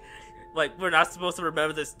break? Like we're not supposed to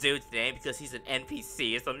remember this dude's name because he's an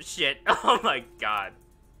NPC or some shit. Oh my god.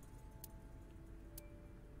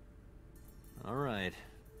 Alright,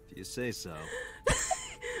 if you say so.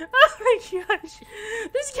 Oh my gosh.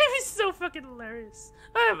 This game is so fucking hilarious.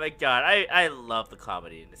 Oh my god. I love the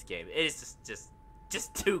comedy in this game. It is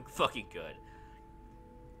just too fucking good.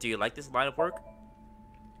 Do you like this line of work?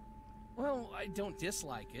 Well, I don't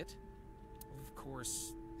dislike it. Of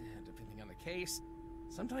course, depending on the case,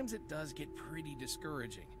 sometimes it does get pretty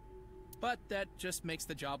discouraging. But that just makes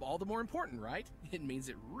the job all the more important, right? It means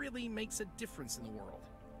it really makes a difference in the world.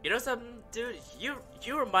 You know something, dude?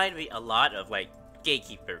 You remind me a lot of like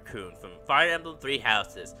Gatekeeper Kun from Fire Emblem 3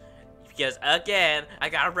 Houses. Because again, I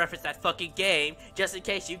gotta reference that fucking game just in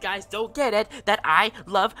case you guys don't get it that I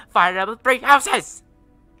love Fire Emblem 3 Houses.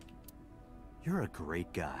 You're a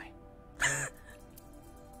great guy.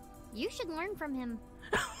 You should learn from him.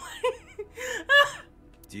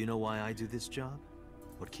 Do you know why I do this job?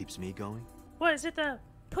 What keeps me going? What, is it the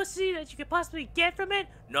pussy that you could possibly get from it?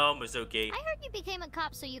 No, Mizuki. I heard you became a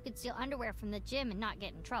cop so you could steal underwear from the gym and not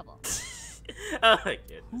get in trouble. Oh my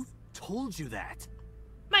goodness. Who told you that?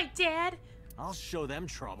 My dad. I'll show them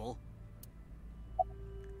trouble.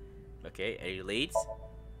 Okay, any leads?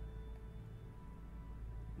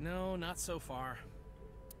 No, not so far.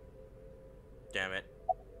 Damn it.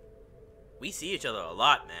 We see each other a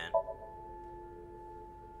lot, man.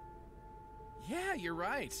 Yeah, you're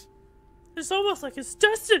right. It's almost like it's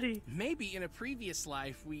destiny. Maybe in a previous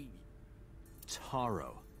life we...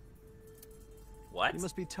 Taro. What? You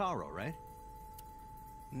must be Taro, right?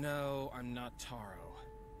 No, I'm not Taro.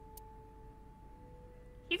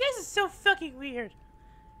 You guys are so fucking weird.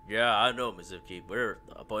 Yeah, I know, Mizuki. We're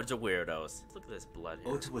a bunch of weirdos. Look at this blood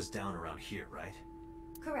here. Ota was down around here, right?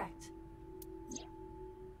 Correct.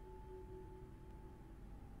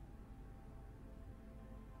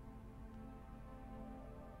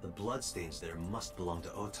 The bloodstains there must belong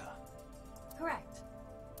to Ota. Correct.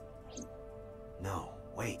 No,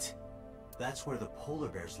 wait. That's where the polar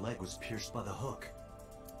bear's leg was pierced by the hook.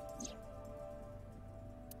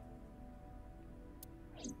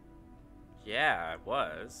 Yeah, it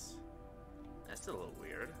was. That's a little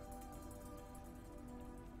weird.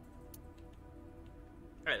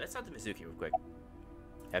 Alright, let's talk to Mizuki real quick.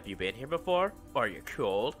 Have you been here before? Are you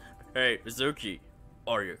cold? Hey, Mizuki,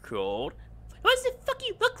 are you cold? What does it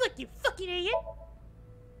fucking look like, you fucking idiot?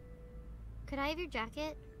 Could I have your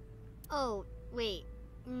jacket? Oh, wait.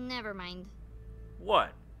 Never mind.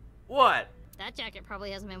 What? What? That jacket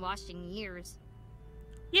probably hasn't been washed in years.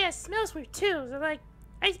 Yeah, it smells weird too. They're like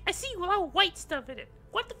I see a lot of white stuff in it.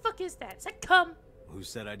 What the fuck is that? Is that cum? Who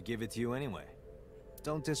said I'd give it to you anyway?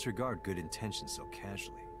 Don't disregard good intentions so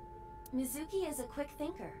casually. Mizuki is a quick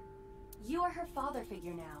thinker. You are her father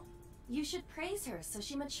figure now. You should praise her so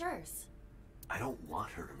she matures. I don't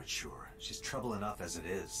want her to mature. She's trouble enough as it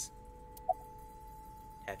is.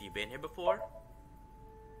 Have you been here before?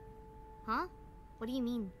 Huh? What do you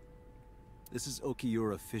mean? This is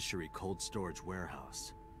Okiura Fishery Cold Storage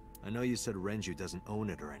Warehouse. I know you said Renju doesn't own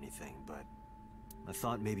it or anything, but I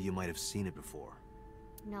thought maybe you might have seen it before.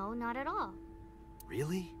 No, not at all.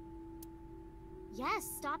 Really? Yes,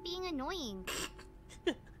 stop being annoying.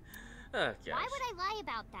 Oh, gosh. Why would I lie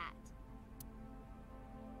about that?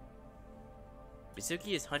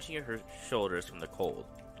 Mizuki is hunching her shoulders from the cold.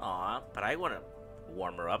 Aw, but I want to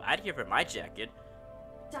warm her up. I'd give her my jacket.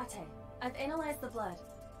 Date, I've analyzed the blood.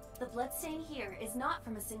 The bloodstain here is not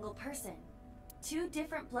from a single person. 2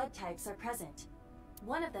 different blood types are present.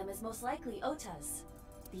 One of them is most likely Ota's.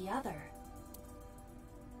 The other...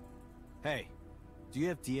 Hey, do you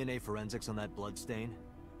have DNA forensics on that blood stain?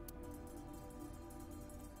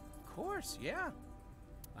 Of course, yeah.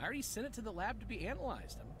 I already sent it to the lab to be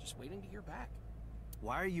analyzed. I'm just waiting to hear back.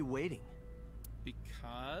 Why are you waiting?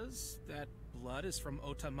 Because that blood is from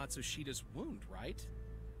Ota Matsushida's wound, right?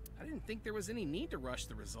 I didn't think there was any need to rush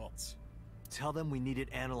the results. Tell them we need it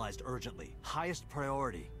analyzed urgently. Highest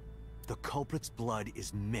priority. The culprit's blood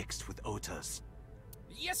is mixed with Ota's.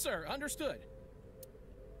 Yes, sir. Understood.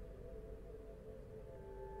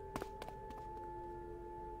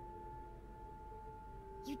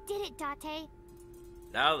 You did it, Date.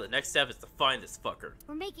 Now the next step is to find this fucker.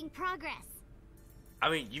 We're making progress. I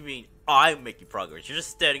mean, you mean I'm making progress. You're just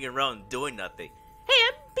standing around doing nothing. Hey,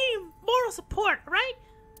 I'm being moral support, right?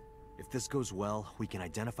 If this goes well, we can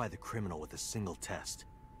identify the criminal with a single test.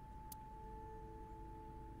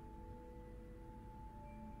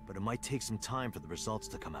 But it might take some time for the results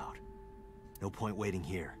to come out. No point waiting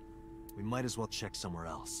here. We might as well check somewhere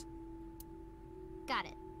else. Got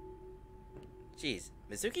it. Jeez,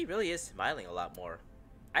 Mizuki really is smiling a lot more.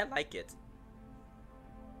 I like it.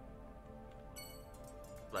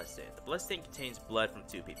 Bloodstain. The bloodstain contains blood from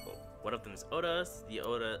 2 people. One of them is Ota's, the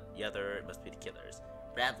other must be the killer's.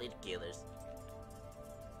 Probably the killer's.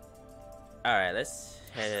 Alright, let's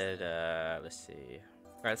head, let's see.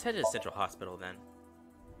 Alright, let's head to the Central Hospital then.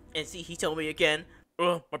 And see, he told me again,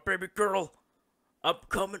 oh, my baby girl, I'm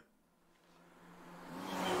coming.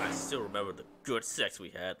 I still remember the good sex we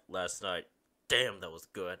had last night. Damn, that was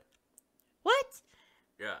good. What?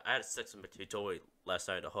 Yeah, I had sex with my toy last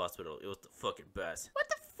night at the hospital. It was the fucking best. What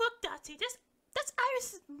the fuck, Date? That's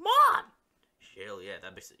Iris' mom! Hell yeah,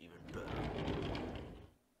 that makes it even better.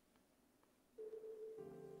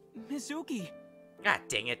 Mizuki! God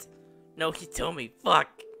dang it. No, he told me.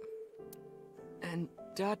 Fuck. And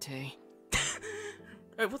Date.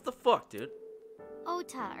 Hey, what the fuck, dude?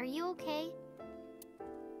 Ota, are you okay?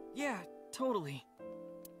 Yeah, totally.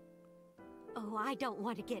 Oh, I don't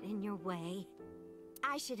want to get in your way.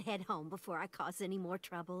 I should head home before I cause any more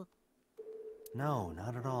trouble. No,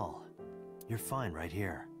 not at all. You're fine right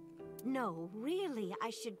here. No, really, I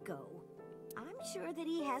should go. I'm sure that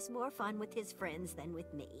he has more fun with his friends than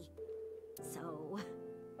with me. So...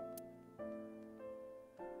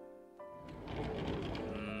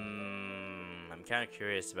 I'm kind of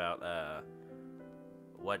curious about,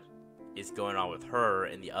 what is going on with her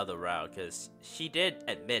in the other route, because she did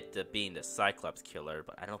admit to being the Cyclops Killer,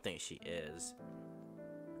 but I don't think she is.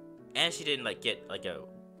 And she didn't, like, get, like, a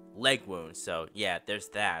leg wound, so, yeah, there's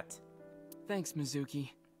that. Thanks,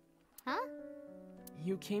 Mizuki. Huh?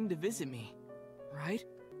 You came to visit me, right?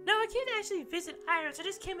 No, I can't actually visit Iris. I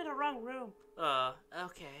just came in the wrong room.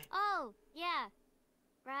 Okay. Oh, yeah.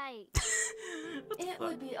 Right. It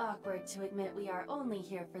would be awkward to admit we are only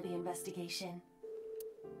here for the investigation.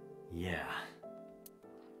 Yeah.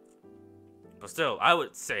 But still, I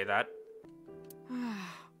would say that.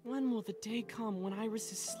 When will the day come when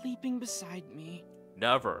Iris is sleeping beside me?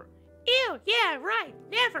 Never. Ew, yeah, right,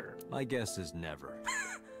 never. My guess is never.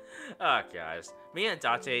 Ah, guys. Me and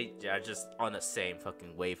Date are just on the same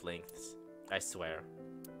fucking wavelengths. I swear.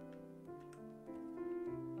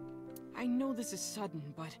 I know this is sudden,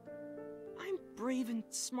 but I'm brave and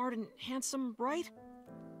smart and handsome, right?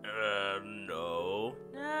 No.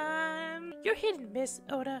 You're hit and miss,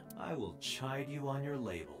 Oda. I will chide you on your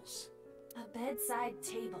labels. A bedside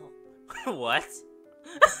table. What?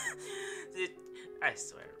 Dude, I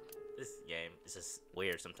swear. This game is just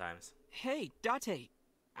weird sometimes. Hey, Date.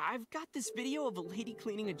 I've got this video of a lady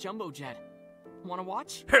cleaning a jumbo jet. Wanna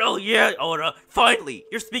watch? Hell yeah, Oda! Finally!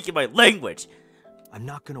 You're speaking my language! I'm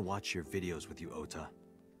not gonna watch your videos with you, Ota.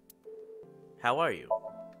 How are you?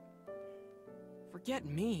 Forget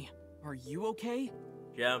me. Are you okay?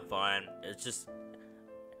 Yeah, I'm fine. It's just...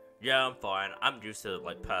 Yeah, I'm fine. I'm used to,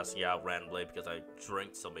 like, passing out randomly because I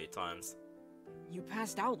drink so many times. You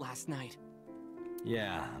passed out last night.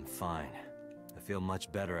 Yeah, I'm fine. I feel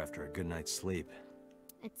much better after a good night's sleep.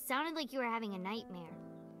 It sounded like you were having a nightmare.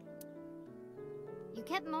 You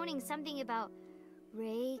kept moaning something about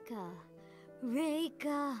Reika.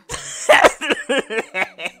 Reika.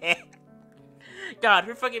 God,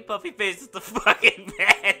 her fucking puffy face is the fucking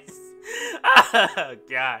best. Oh,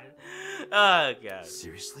 God. Oh, God.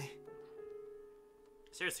 Seriously?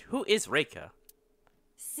 Seriously, who is Reika?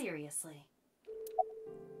 Seriously.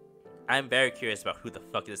 I'm very curious about who the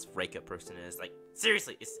fuck this Reika person is. Like,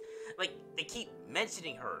 seriously, it's like they keep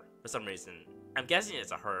mentioning her for some reason. I'm guessing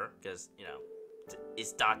it's a her because, you know,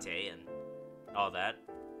 it's Date and all that.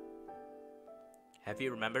 Have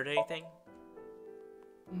you remembered anything?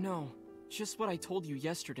 No, just what I told you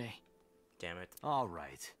yesterday. Damn it. All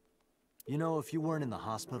right. You know, if you weren't in the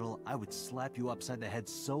hospital, I would slap you upside the head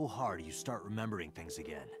so hard you start remembering things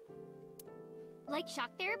again. Like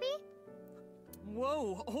shock therapy?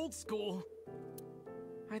 Whoa, old school.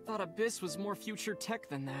 I thought Abyss was more future tech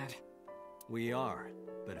than that. We are,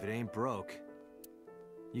 but if it ain't broke,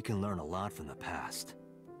 you can learn a lot from the past.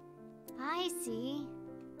 I see.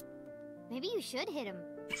 Maybe you should hit him.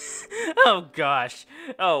 Oh gosh.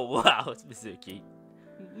 Oh wow, it's Mizuki.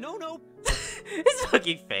 No. His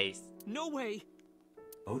fucking face. No way.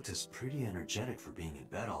 Ota's pretty energetic for being in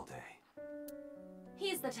bed all day.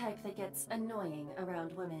 He's the type that gets annoying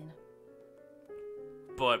around women.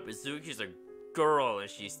 But Mizuki's a girl and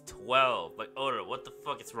she's 12. Like, Oda, what the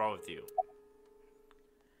fuck is wrong with you?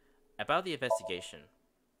 About the investigation.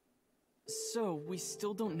 So, we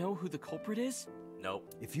still don't know who the culprit is?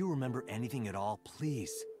 Nope. If you remember anything at all,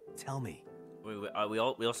 please, tell me. We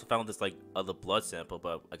also found this, like, other blood sample,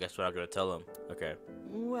 but I guess we're not gonna tell him. Okay.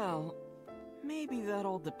 Well, maybe that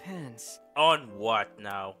all depends. On what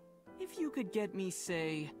now? If you could get me,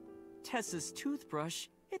 say, Tessa's toothbrush,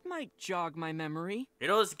 it might jog my memory. You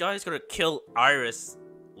know this guy's gonna kill Iris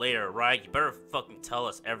later, right? You better fucking tell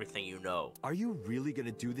us everything you know. Are you really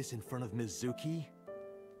gonna do this in front of Mizuki?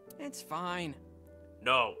 It's fine.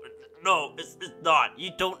 No, it's not.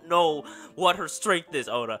 You don't know what her strength is,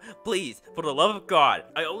 Oda. Please, for the love of God.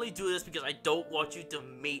 I only do this because I don't want you to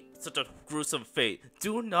meet such a gruesome fate.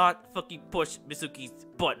 Do not fucking push Mizuki's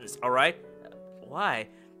buttons, alright? Why?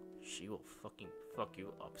 She will fucking fuck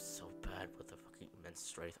you up so bad with her fucking immense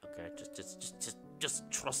strength, okay?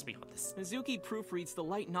 Just trust me on this. Mizuki proofreads the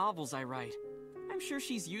light novels I write. I'm sure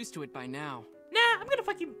she's used to it by now. Nah, I'm gonna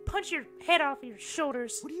fucking punch your head off your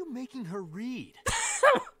shoulders. What are you making her read?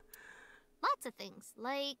 Lots of things,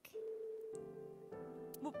 like...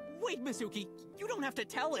 Wait, Mizuki, you don't have to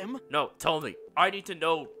tell him. No, tell me. I need to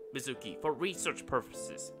know, Mizuki, for research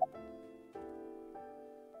purposes.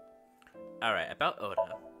 Alright, about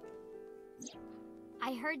Oda.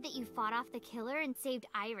 I heard that you fought off the killer and saved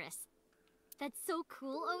Iris. That's so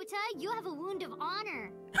cool, Ota. You have a wound of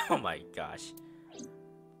honor. Oh my gosh.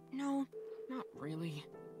 No, not really.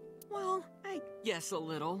 Well, I guess a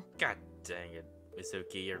little. God dang it,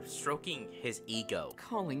 Mizuki, you're stroking his ego.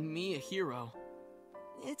 Calling me a hero.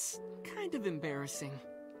 It's kind of embarrassing.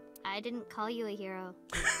 I didn't call you a hero.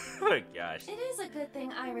 Oh my gosh. It is a good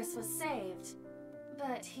thing Iris was saved,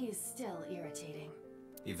 but he's still irritating.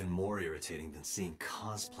 Even more irritating than seeing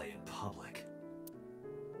cosplay in public.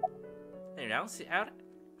 I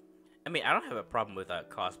don't have a problem with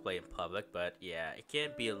cosplay in public, but yeah, it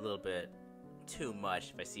can be a little bit too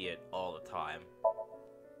much if I see it all the time.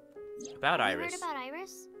 About Iris. You heard about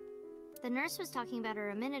Iris? The nurse was talking about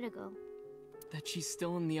her a minute ago. That she's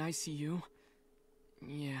still in the ICU?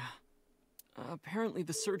 Yeah. Apparently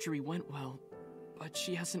the surgery went well, but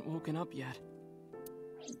she hasn't woken up yet.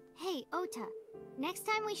 Hey, Ota. Next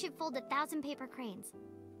time we should fold 1,000 paper cranes.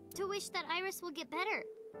 To wish that Iris will get better.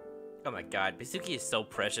 Oh my god, Mizuki is so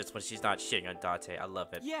precious when she's not shitting on Date. I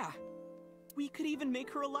love it. Yeah. We could even make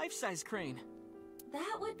her a life-size crane.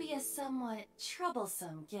 That would be a somewhat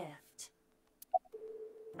troublesome gift.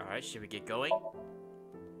 Alright, should we get going?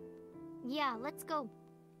 Yeah, let's go.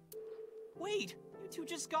 Wait, you two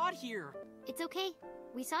just got here. It's okay.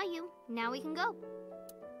 We saw you. Now we can go.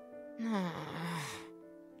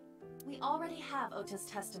 We already have Ota's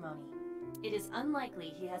testimony. It is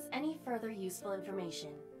unlikely he has any further useful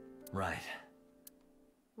information. Right.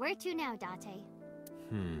 Where to now, Date?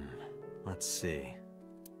 Let's see.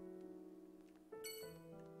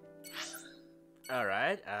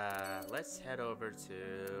 Alright, let's head over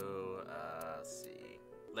to, let's see,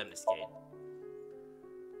 Lemniscate.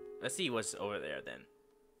 Let's see what's over there then.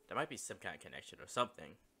 There might be some kind of connection or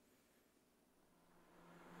something.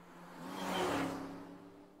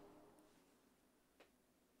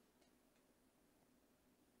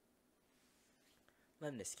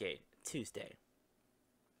 Lemniscate, Tuesday.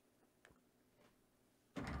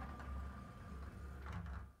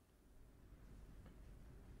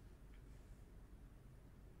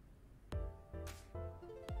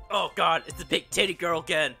 Oh god, it's the big titty girl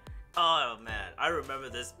again! Oh man, I remember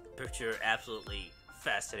this picture absolutely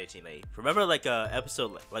fascinating me. Remember like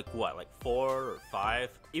episode like what, like 4 or 5?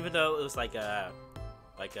 Even though it was like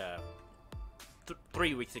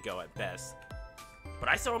 3 weeks ago at best. But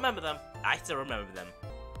I still remember them.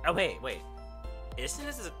 Oh wait. Isn't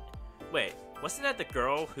this wait, wasn't that the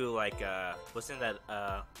girl who like was in that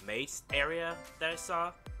maze area that I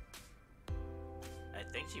saw? I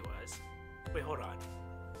think she was. Wait, hold on.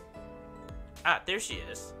 Ah, there she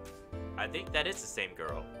is. I think that is the same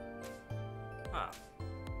girl. Huh.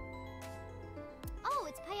 Oh,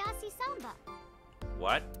 it's Payasi Samba.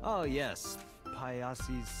 What? Oh yes,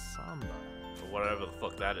 Payasi Samba. Whatever the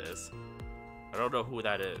fuck that is. I don't know who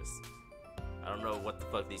that is. I don't know what the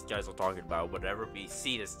fuck these guys are talking about. Whenever we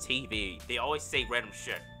see this TV, they always say random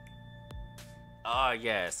shit. Ah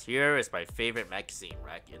yes, here is my favorite magazine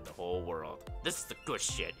rack in the whole world. This is the good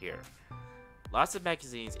shit here. Lots of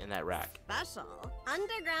magazines in that rack. Special.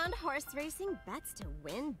 Underground horse racing bets to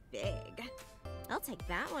win big. I'll take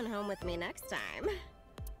that one home with me next time.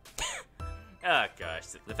 Oh gosh,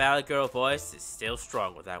 the Valley Girl voice is still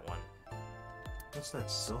strong with that one. What's that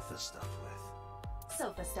sofa stuff with?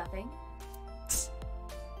 Sofa stuffing.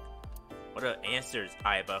 What an answer,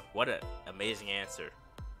 Aiba. What an amazing answer.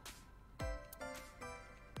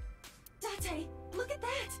 Date, look at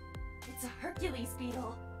that! It's a Hercules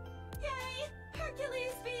beetle. Yay!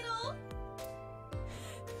 Hercules beetle!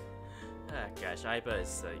 Ah gosh, Aiba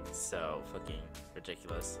is like so fucking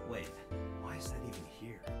ridiculous. Wait, why is that even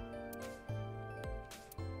here?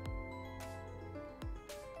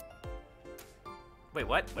 Wait,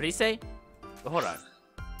 what? What did he say? Well, hold on.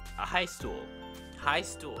 A high stool. High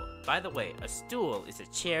stool. By the way, a stool is a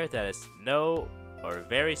chair that has no or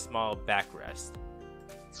very small backrest.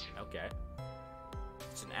 Okay.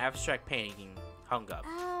 It's an abstract painting hung up.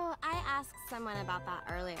 Oh, I asked someone about that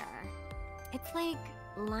earlier. It's like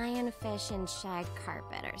lionfish and shag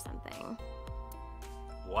carpet or something.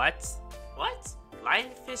 What? What?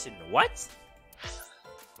 Lionfish and what?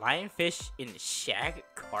 Lionfish in shag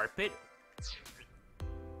carpet?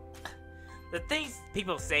 The things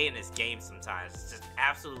people say in this game sometimes is just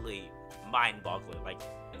absolutely mind-boggling. Like,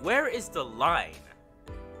 where is the line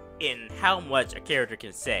in how much a character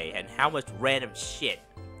can say and how much random shit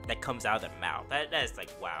that comes out of their mouth? That is like,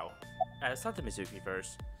 wow. Let's talk to Mizuki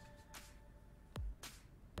first.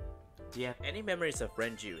 Do you have any memories of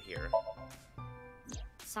Renju here?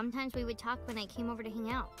 Sometimes we would talk when I came over to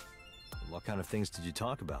hang out. What kind of things did you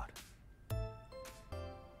talk about?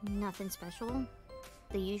 Nothing special.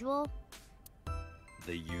 The usual.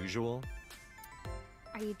 The usual?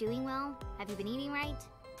 Are you doing well? Have you been eating right?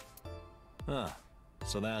 Huh.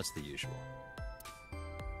 So that's the usual.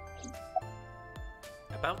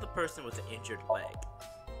 About the person with the injured leg.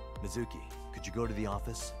 Mizuki, could you go to the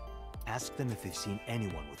office? Ask them if they've seen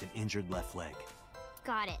anyone with an injured left leg.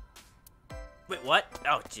 Got it. Wait, what?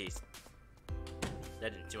 Oh, jeez.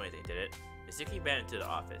 That didn't do anything, did it? Mizuki ran into the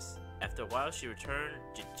office. After a while, she returned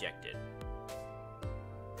dejected.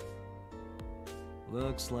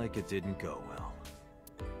 Looks like it didn't go well.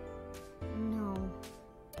 No.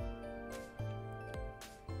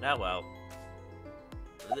 Ah, well.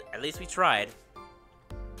 At least we tried.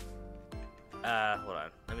 Hold on.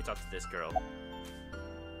 Let me talk to this girl.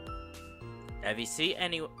 Have you seen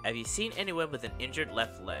anyone with an injured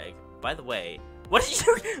left leg? By the way, what is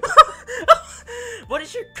your what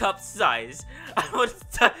is your cup size? Oh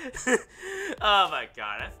my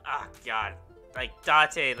god. Oh god. Like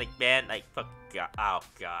Date, like man, like fuck god. Oh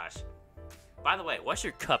gosh. By the way, what's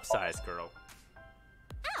your cup size, girl?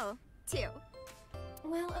 Oh, 2.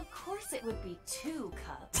 Well, of course it would be 2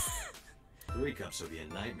 cups. 3 cups would be a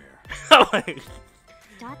nightmare. Oh my.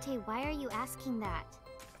 Date, why are you asking that?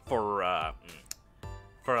 For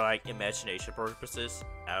like imagination purposes,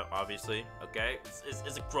 obviously. Okay,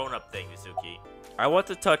 it's a grown-up thing, Mizuki. I want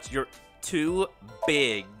to touch your too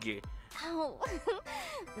big. Oh,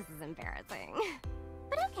 this is embarrassing.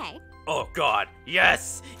 But okay. Oh god,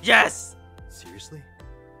 yes, yes. Seriously?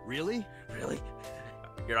 Really? Really?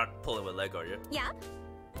 You're not pulling with leg, are you? Yeah.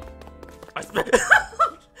 I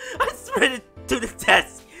sprinted to the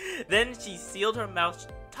desk. Then she sealed her mouth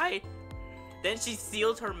tight.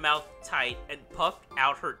 And puffed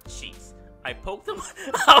out her cheeks. I poked them.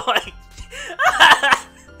 Oh my!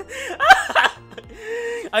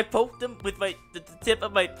 I poked them with the tip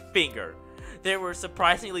of my finger. They were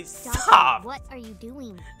surprisingly soft. What are you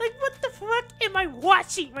doing? Like what the fuck am I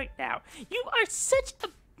watching right now? You are such a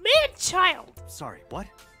man-child! Sorry, what?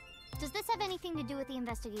 Does this have anything to do with the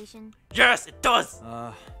investigation? Yes, it does!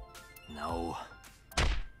 No.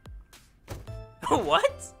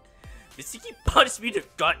 What? Mizuki punched me to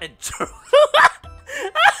gut and throat.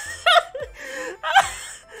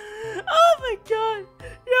 Oh my god!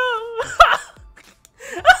 No!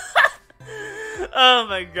 Oh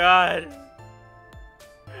my god!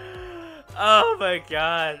 Oh my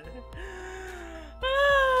god!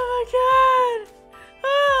 Oh my god!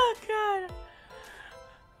 Oh god!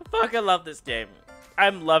 I fucking love this game.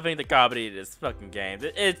 I'm loving the comedy in this fucking game.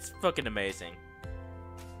 It's fucking amazing.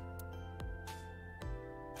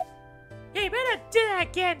 Hey, you better do that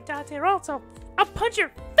again, Dante, or else I'll punch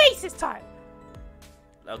your face this time!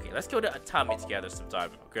 Okay, let's go to ATAMI together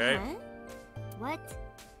sometime, okay? Huh? What?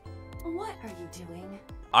 What are you doing?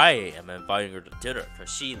 I am inviting her to dinner because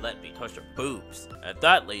she let me touch her boobs. And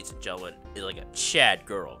that, ladies and gentlemen, is like a Chad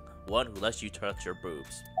girl. One who lets you touch her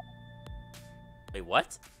boobs. Wait,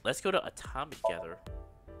 what? Let's go to ATAMI together.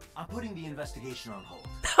 I'm putting the investigation on hold.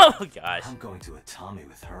 Oh my gosh. I'm going to ATAMI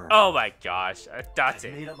with her. Oh my gosh.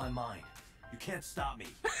 Dante. I've made up my mind. You can't stop me.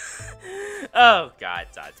 Oh god,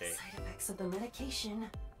 Dante. Side effects of the medication.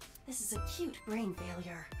 This is acute brain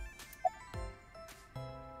failure.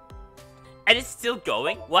 And it's still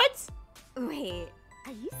going? What? Wait,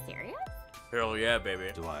 are you serious? Hell yeah,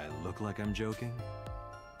 baby. Do I look like I'm joking?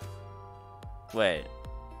 Wait.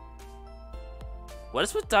 What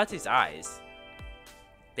is with Dante's eyes?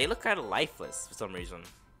 They look kind of lifeless for some reason.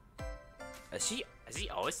 Has he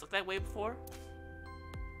always looked that way before?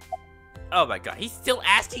 Oh my god, he's still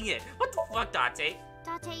asking it! What the fuck, Dante?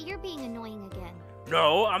 Date, you're being annoying again.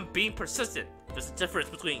 No, I'm being persistent. There's a difference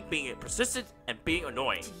between being persistent and being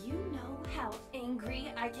annoying. Do you know how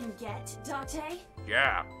angry I can get, Date?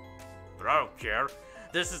 Yeah, but I don't care.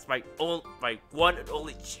 This is my one and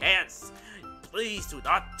only chance. Please do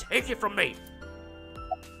not take it from me.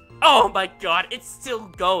 Oh my god, it's still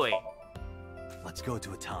going. Let's go to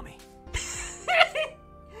ATAMI.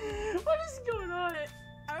 What is going on?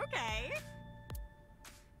 Okay.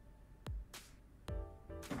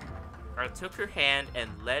 I took her hand and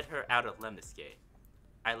led her out of Lemniscate.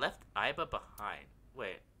 I left Aiba behind.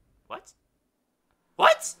 Wait, what?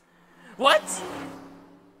 What? What?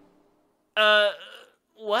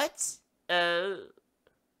 What?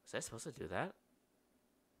 Was I supposed to do that?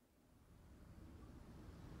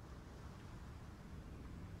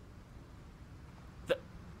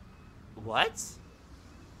 What?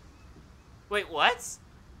 Wait, what?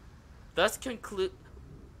 Thus conclude.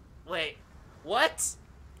 Wait, what?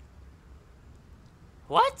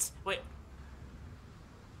 What? Wait.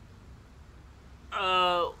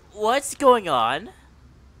 What's going on?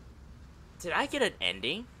 Did I get an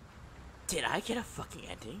ending? Did I get a fucking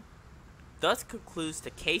ending? Thus concludes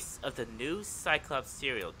the case of the new Cyclops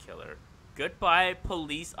serial killer. Goodbye,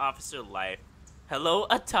 police officer life. Hello,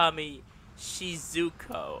 ATAMI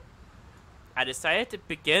Shizuko. I decided to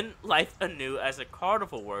begin life anew as a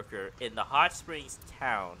carnival worker in the Hot Springs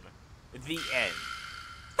town. The end.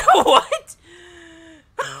 What?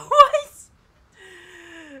 What?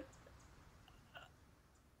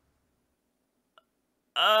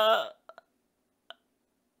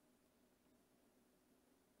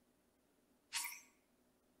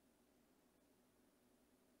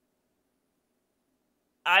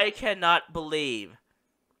 I cannot believe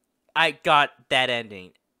I got that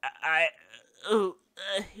ending.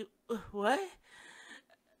 What?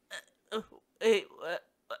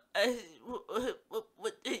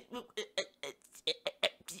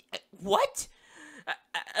 What?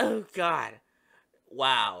 Oh god.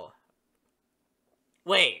 Wow.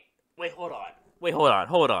 Wait, hold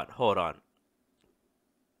on.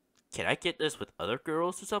 Can I get this with other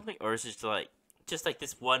girls or something? Or is it just like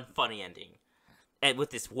this one funny ending? And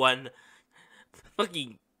with this one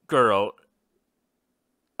fucking girl.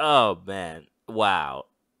 Oh man. Wow.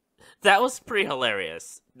 That was pretty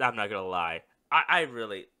hilarious. I'm not gonna lie. I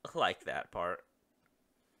really like that part.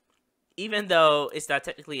 Even though it's not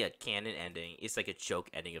technically a canon ending, it's like a joke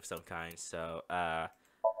ending of some kind. So, yeah,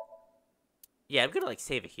 I'm gonna like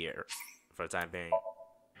save it here for the time being.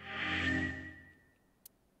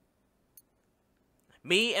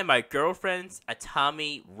 Me and my girlfriend's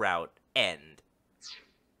ATAMI route end.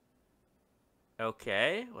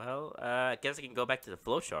 Okay, well, I guess I can go back to the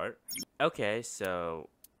flowchart. Okay, so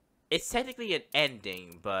it's technically an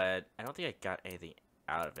ending, but I don't think I got anything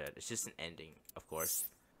out of it. It's just an ending, of course.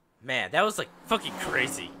 Man, that was like fucking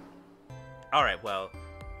crazy. Alright, well,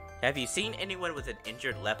 have you seen anyone with an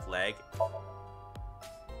injured left leg?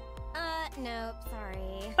 Nope,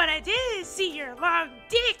 sorry. But I did see your long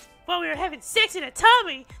dick while we were having sex in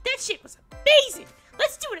ATAMI. That shit was amazing.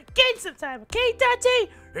 Let's do it again sometime, okay,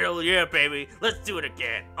 Dante? Hell yeah, baby. Let's do it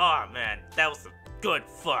again. Oh man, that was a good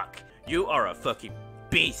fuck. You are a fucking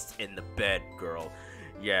beast in the bed, girl.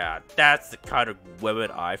 Yeah, that's the kind of women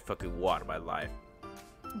I fucking want in my life.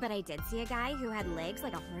 But I did see a guy who had legs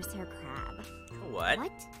like a horsehair crab. What?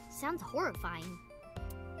 What? Sounds horrifying.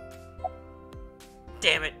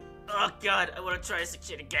 Damn it. Oh god, I want to try this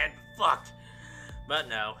shit again. Fuck. But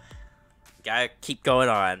no. Gotta keep going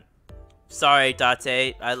on. Sorry,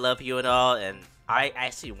 Date. I love you and all, and I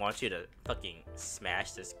actually want you to fucking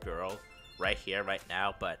smash this girl right here, right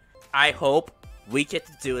now, but I hope we get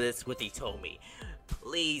to do this with Hitomi.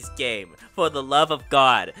 Please, game, for the love of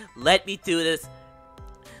God, let me do this.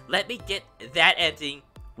 Let me get that ending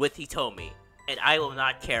with Hitomi, and I will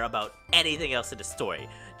not care about anything else in the story.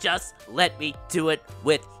 Just let me do it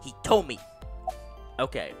with Hitomi.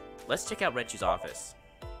 Okay, let's check out Renchu's office.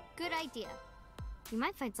 Good idea. You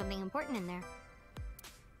might find something important in there.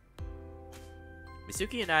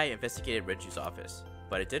 Mizuki and I investigated Renchu's office,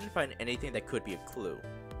 but it didn't find anything that could be a clue.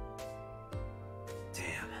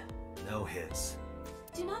 Damn, no hits.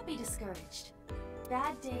 Do not be discouraged.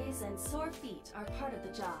 Bad days and sore feet are part of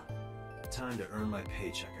the job. Time to earn my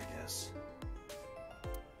paycheck, I guess.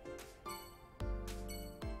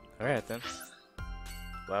 Alright then.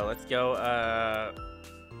 Well, let's go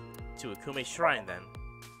to Akume's shrine then.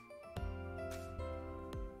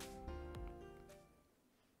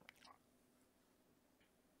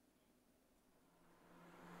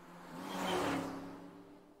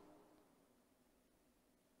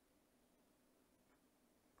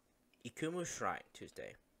 Ikumu Shrine,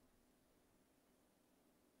 Tuesday.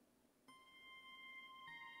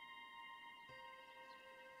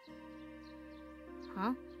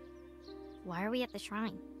 Huh? Why are we at the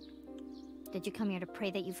shrine? Did you come here to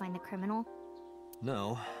pray that you find the criminal?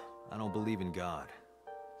 No, I don't believe in God.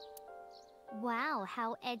 Wow,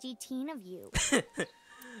 how edgy teen of you. Oh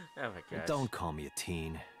my gosh. Don't call me a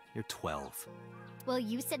teen. You're 12. Well,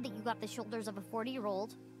 you said that you got the shoulders of a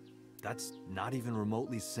 40-year-old. That's not even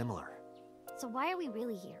remotely similar. So why are we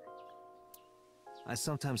really here? I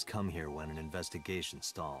sometimes come here when an investigation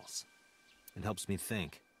stalls. It helps me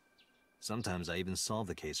think. Sometimes I even solve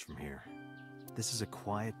the case from here. This is a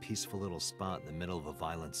quiet, peaceful little spot in the middle of a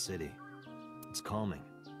violent city. It's calming.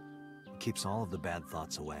 It keeps all of the bad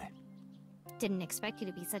thoughts away. Didn't expect you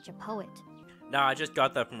to be such a poet. Nah, I just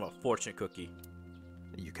got that from a fortune cookie.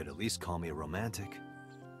 You could at least call me a romantic.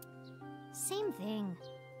 Same thing.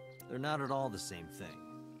 They're not at all the same thing.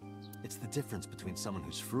 It's the difference between someone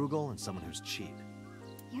who's frugal and someone who's cheap.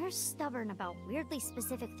 You're stubborn about weirdly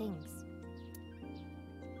specific things.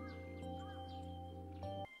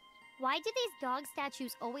 Why do these dog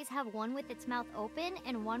statues always have one with its mouth open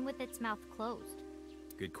and one with its mouth closed?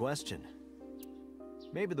 Good question.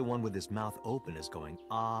 Maybe the one with his mouth open is going,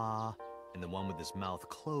 ah, and the one with his mouth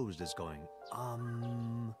closed is going,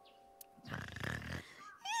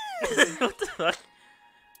 What the fuck?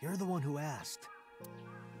 You're the one who asked.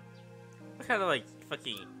 What kind of like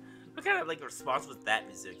fucking... What kind of like response was that,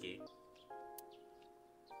 Mizuki?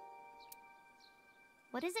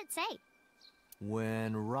 What does it say?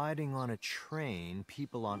 When riding on a train,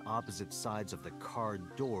 people on opposite sides of the car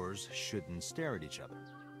doors shouldn't stare at each other.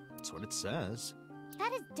 That's what it says.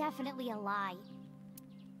 That is definitely a lie.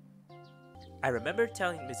 I remember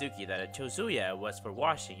telling Mizuki that a chozuya was for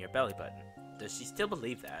washing your belly button. Does she still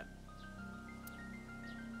believe that?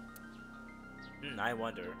 I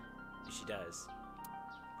wonder if she does.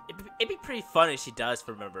 It'd be pretty funny if she does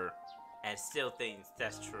remember and still thinks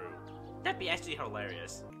that's true. That'd be actually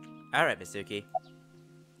hilarious. Alright, Mizuki.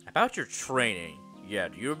 About your training. Yeah,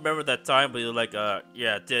 do you remember that time where you like,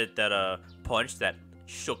 did that, punch that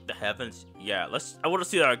shook the heavens? Yeah, I want to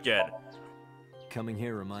see that again. Coming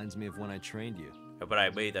here reminds me of when I trained you. But I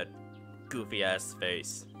made that goofy ass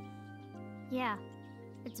face. Yeah,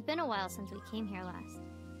 it's been a while since we came here last.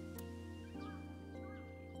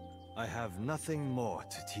 I have nothing more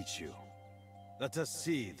to teach you. Let us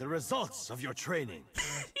see the results of your training.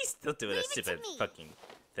 He's still doing a stupid fucking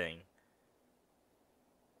thing.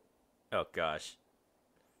 Oh gosh.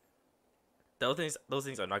 Those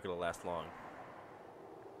things are not gonna last long.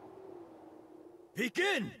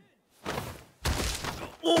 Begin!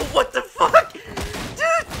 Oh, what the fuck?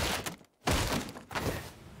 Dude!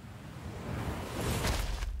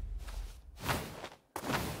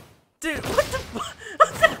 Dude, what the fuck?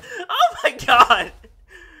 Oh my god!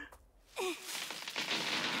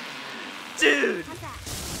 Dude!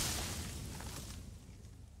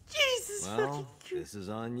 Jesus! Well, this is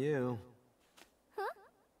on you. Huh?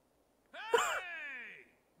 Hey!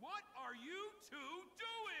 What are you two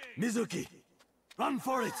doing? Mizuki, run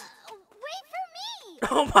for it! Wait for me!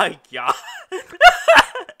 Oh my god.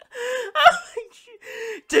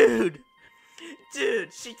 Dude,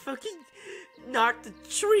 she fucking knocked the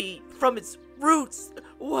tree from its roots.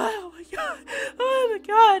 Wow, my god. Oh my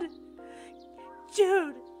god.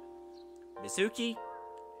 Dude. Mizuki,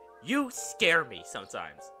 you scare me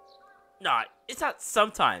sometimes. Nah, it's not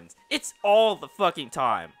sometimes. It's all the fucking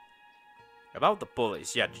time. About the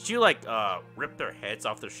bullies, yeah, did you, like, rip their heads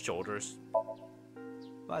off their shoulders?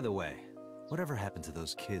 By the way, whatever happened to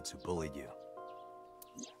those kids who bullied you?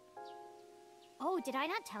 Oh, did I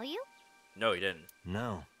not tell you? No, you didn't.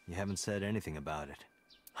 No, you haven't said anything about it.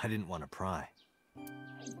 I didn't want to pry.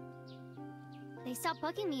 They stopped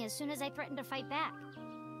bugging me as soon as I threatened to fight back.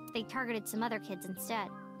 They targeted some other kids instead.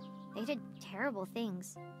 They did terrible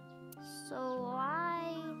things. So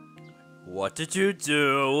What did you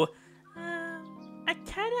do? I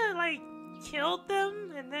kind of, like, killed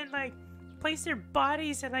them and then, like, placed their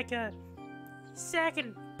bodies in, like, a sack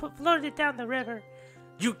and floated it down the river.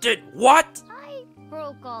 You did what? I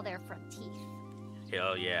broke all their front teeth.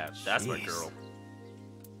 Hell yeah, that's my girl.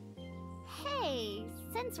 Hey,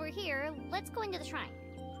 since we're here, let's go into the shrine.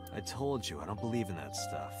 I told you, I don't believe in that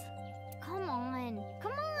stuff. Come on,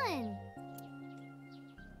 come on.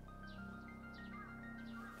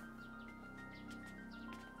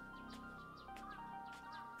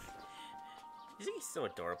 He's so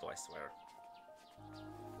adorable, I swear.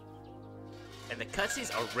 And the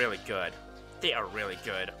cutscenes are really good. They are really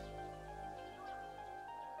good.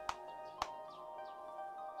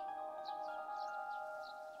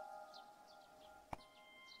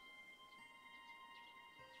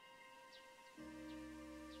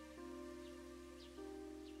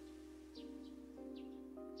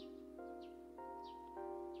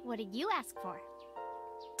 What did you ask for?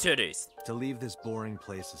 Titties. To leave this boring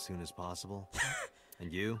place as soon as possible.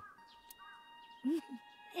 And you?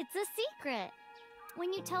 It's a secret.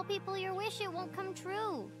 When you tell people your wish, it won't come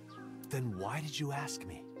true. Then why did you ask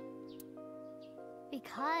me?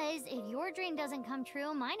 Because if your dream doesn't come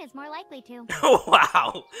true, mine is more likely to.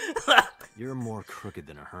 Wow. You're more crooked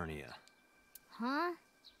than a hernia. Huh?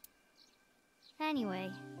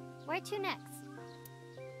 Anyway, where to next?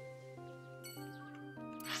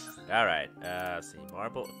 Alright, let's see.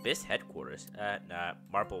 Marble Abyss headquarters. Nah,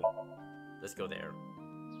 Marble. Let's go there.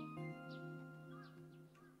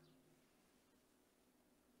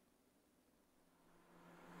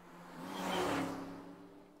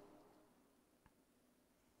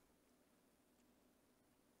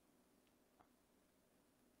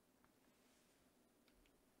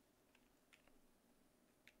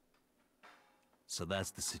 So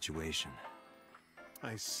that's the situation.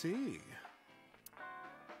 I see.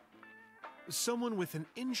 Someone with an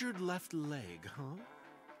injured left leg, huh?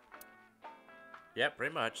 Yeah,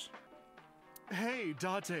 pretty much. Hey,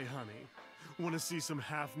 Date, honey. Want to see some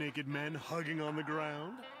half-naked men hugging on the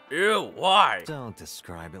ground? Ew, why? Don't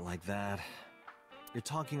describe it like that. You're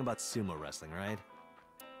talking about sumo wrestling, right?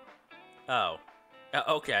 Oh.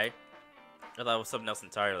 Okay. I thought it was something else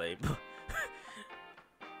entirely.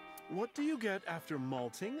 What do you get after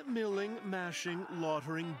malting, milling, mashing,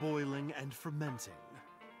 lautering, boiling, and fermenting?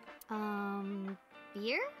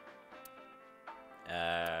 Beer?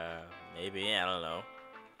 Maybe, I don't know.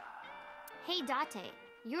 Hey, Date,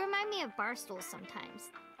 you remind me of bar stools sometimes.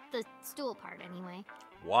 The stool part, anyway.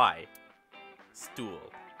 Why? Stool.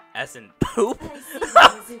 As in poop? I see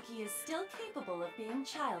that Mizuki is still capable of being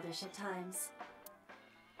childish at times.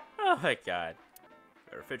 Oh my god.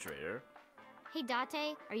 A refrigerator. Hey,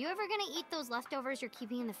 Date, are you ever gonna eat those leftovers you're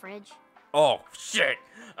keeping in the fridge? Oh, shit!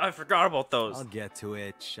 I forgot about those. I'll get to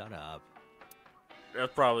it. Shut up. They're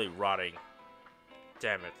probably rotting.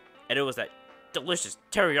 Damn it. And it was that delicious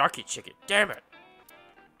teriyaki chicken. Damn it.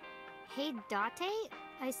 Hey, Date,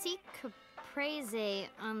 I see caprese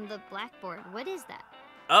on the blackboard. What is that?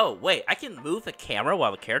 Oh, wait. I can move the camera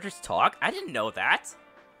while the characters talk? I didn't know that.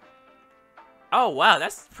 Oh, wow.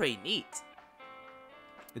 That's pretty neat.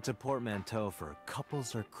 It's a portmanteau for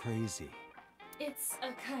couples are crazy. It's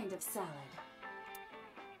a kind of salad.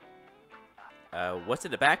 What's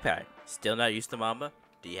in the backpack? Still not used to mama?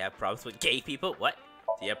 Do you have problems with gay people? What?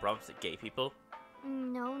 Do you have problems with gay people?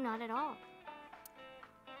 No, not at all.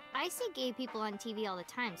 I see gay people on TV all the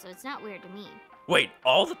time, so it's not weird to me. Wait,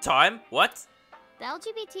 all the time? What? The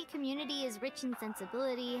LGBT community is rich in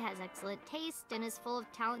sensibility, has excellent taste, and is full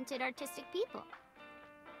of talented artistic people.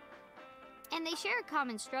 And they share a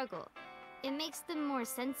common struggle. It makes them more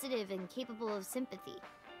sensitive and capable of sympathy.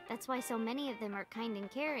 That's why so many of them are kind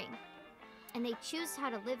and caring. And they choose how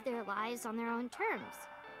to live their lives on their own terms.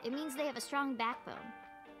 It means they have a strong backbone.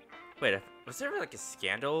 Wait, was there like a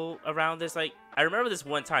scandal around this? Like, I remember this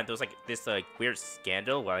one time there was like this like weird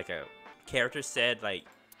scandal where like a character said like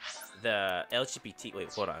the LGBT.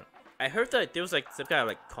 Wait, hold on. I heard that there was like some kind of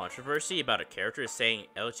like controversy about a character saying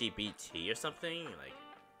LGBT or something. Like,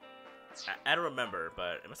 I don't remember,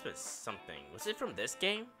 but it must have been something. Was it from this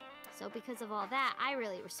game? So because of all that, I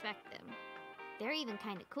really respect them. They're even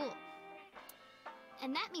kind of cool.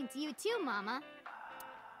 And that means you too, Mama.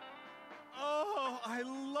 Oh, I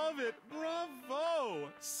love it! Bravo!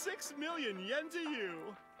 6 million yen to you!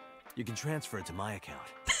 You can transfer it to my account.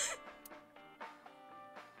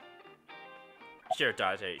 Sure,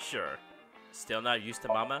 Dante, sure. Still not used to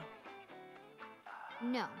Mama?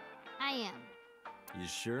 No, I am. You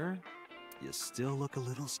sure? You still look a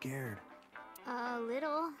little scared. A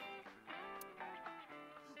little.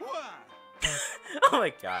 Oh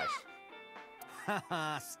my gosh.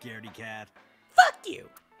 Haha, scaredy cat. Fuck you!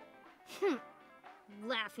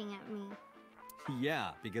 Laughing at me.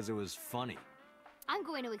 Yeah, because it was funny. I'm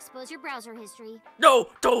going to expose your browser history. No,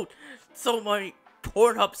 don't! So many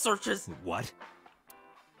Pornhub searches. What?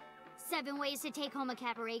 7 ways to take home a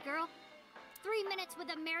cabaret girl. 3 minutes with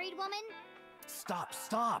a married woman. Stop,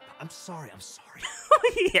 stop! I'm sorry.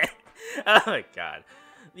 Yeah. Oh my god.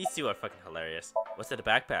 These two are fucking hilarious. What's in the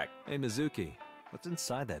backpack? Hey, Mizuki. What's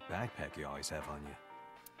inside that backpack you always have on you?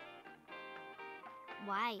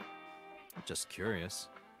 Why? I'm just curious.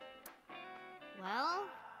 Well,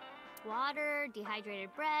 water, dehydrated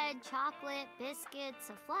bread, chocolate, biscuits,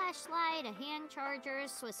 a flashlight, a hand charger,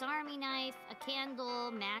 Swiss Army knife, a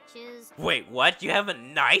candle, matches. Wait, what? You have a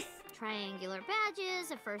knife? Triangular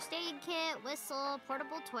badges, a first aid kit, whistle,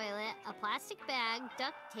 portable toilet, a plastic bag,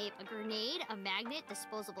 duct tape, a grenade, a magnet,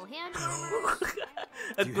 disposable hand warmer.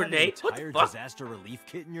 A Do you grenade? Have What an the entire fuck? disaster relief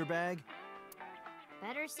kit in your bag?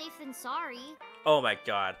 Better safe than sorry. Oh my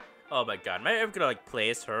god. Oh my god. Am I ever gonna like play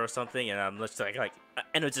as her or something and I'm just like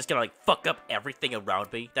and it's just gonna like fuck up everything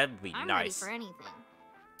around me? That would be I'm nice. ready for anything.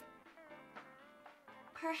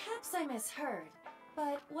 Perhaps I misheard,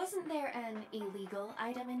 but wasn't there an illegal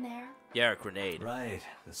item in there? Yeah, a grenade. Right,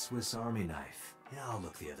 the Swiss Army knife. Yeah, I'll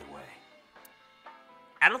look the other way.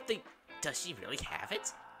 I don't think. Does she really have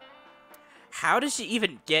it? How does she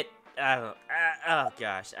even get? Oh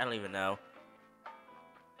gosh, I don't even know.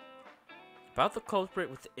 About the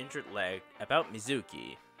culprit with the injured leg. About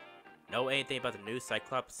Mizuki. Know anything about the new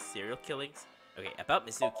Cyclops serial killings? Okay, about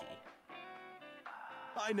Mizuki.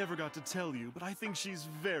 I never got to tell you, but I think she's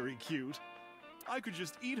very cute. I could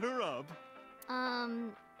just eat her up.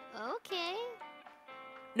 Okay.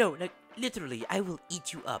 No, like literally, I will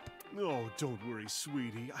eat you up. Oh, don't worry,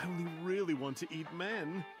 sweetie. I only really want to eat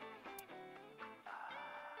men.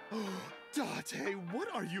 Oh, Date,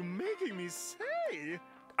 what are you making me say?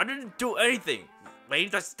 I didn't do anything. Lady,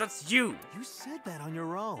 that's you. You said that on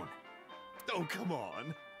your own. Oh, come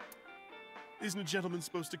on. Isn't a gentleman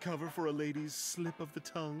supposed to cover for a lady's slip of the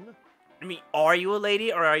tongue? I mean, are you a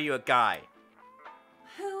lady or are you a guy?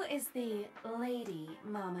 Who is the lady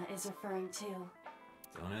Mama is referring to?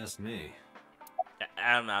 Don't ask me.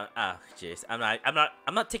 I'm not. Oh, jeez.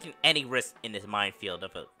 I'm not taking any risk in this minefield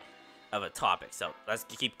of a topic. So let's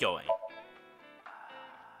keep going.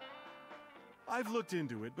 I've looked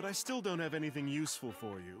into it, but I still don't have anything useful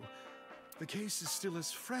for you. The case is still as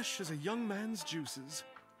fresh as a young man's juices.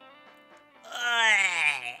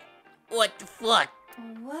 What the fuck?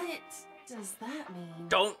 What does that mean?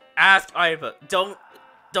 Don't ask Iva. Don't.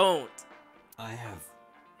 I have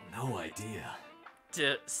no idea.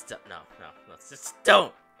 Stop. No. Let's just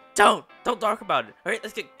don't talk about it. All right,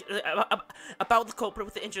 let's get about the culprit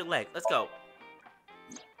with the injured leg. Let's go.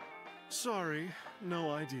 Sorry,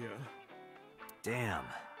 no idea. Damn.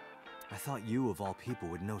 I thought you, of all people,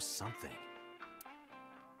 would know something.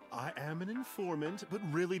 I am an informant, but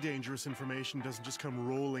really dangerous information doesn't just come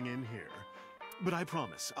rolling in here. But I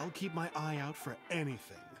promise, I'll keep my eye out for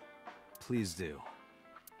anything. Please do.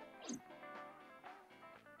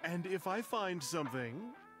 And if I find something,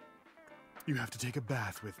 you have to take a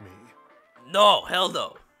bath with me. No, hell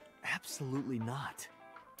no. Absolutely not.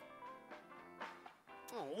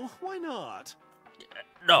 Oh, why not?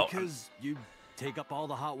 No. Because you take up all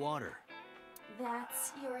the hot water.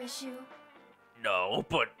 That's your issue? No,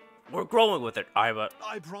 but we're growing with it, Iva.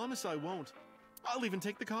 I promise I won't. I'll even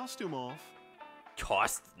take the costume off.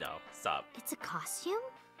 No, stop. It's a costume?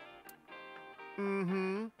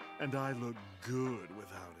 Mm-hmm. And I look good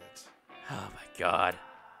without it. Oh my god.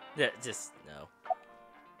 Yeah, just no.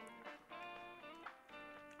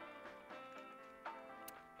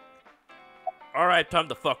 Alright, time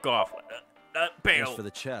to fuck off. Bail. Thanks for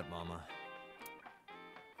the chat, Mama.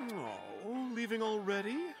 Oh, leaving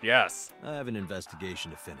already? Yes. I have an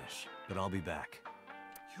investigation to finish. but I'll be back.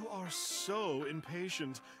 You are so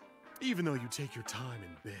impatient, even though you take your time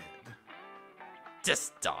in bed.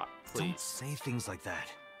 Just stop, please. Don't say things like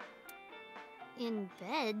that. In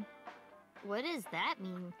bed? What does that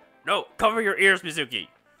mean? No, cover your ears, Mizuki.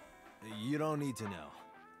 You don't need to know.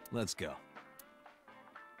 Let's go.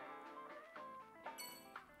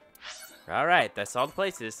 Alright, that's all the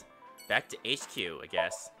places. Back to HQ, I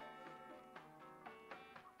guess.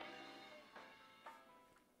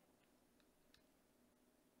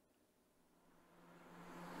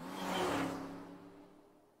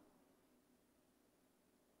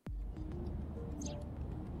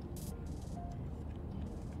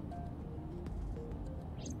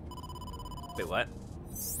 Wait, what?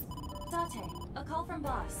 Date, a call from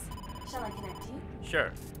boss. Shall I connect you?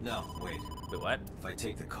 Sure. No, wait. Wait, what? If I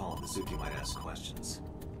take the call, Mizuki might ask questions.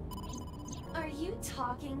 Are you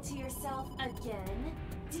talking to yourself again?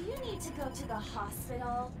 Do you need to go to the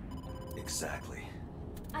hospital? Exactly.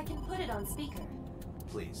 I can put it on speaker.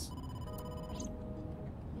 Please.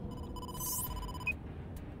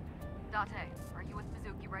 Date, are you with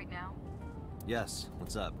Mizuki right now? Yes,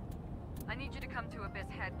 what's up? I need you to come to Abyss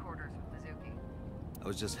headquarters with Mizuki. I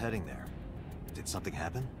was just heading there. Did something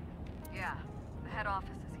happen? Yeah, the head office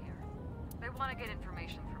is here. They want to get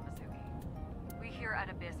information from Mizuki. We here at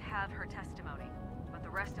Abyss have her testimony, but the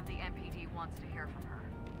rest of the MPD wants to hear from her.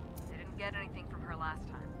 They didn't get anything from her last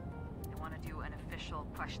time. They want to do an official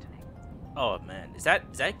questioning. Oh man, is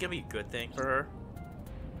that gonna be a good thing for her?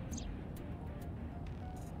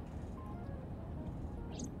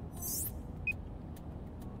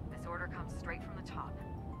 This order comes straight from the top.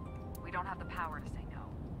 We don't have the power to say no.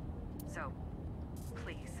 So,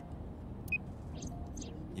 please.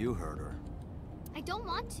 You heard her. I don't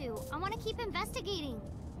want to. I want to keep investigating.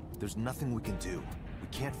 There's nothing we can do. We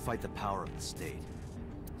can't fight the power of the state.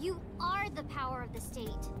 You are the power of the state.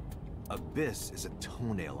 Abyss is a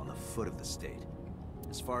toenail on the foot of the state.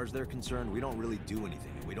 As far as they're concerned, we don't really do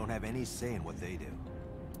anything, and we don't have any say in what they do.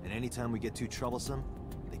 And anytime we get too troublesome,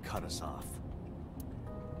 they cut us off.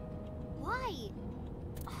 Why?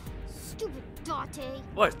 Ugh, stupid Date.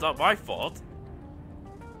 Well, it's not my fault.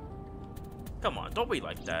 Come on, don't be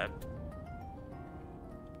like that.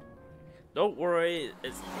 Don't worry,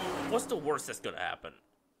 what's the worst that's gonna happen?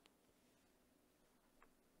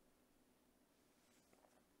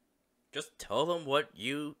 Just tell them what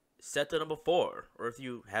you said to them before, or if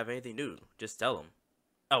you have anything new, just tell them.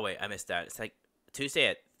 Oh wait, I missed that. It's like Tuesday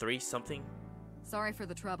at 3 something. Sorry for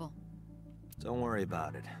the trouble. Don't worry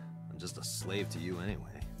about it. I'm just a slave to you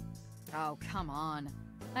anyway. Oh, come on.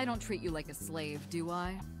 I don't treat you like a slave, do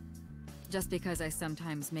I? Just because I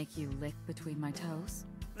sometimes make you lick between my toes?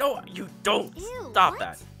 No, you don't! Ew, Stop what?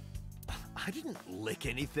 that! I didn't lick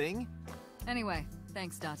anything. Anyway,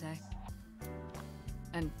 thanks, Date.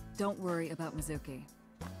 And don't worry about Mizuki.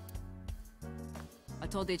 I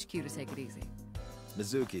told HQ to take it easy.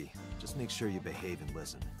 Mizuki, just make sure you behave and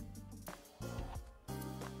listen.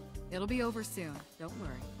 It'll be over soon, don't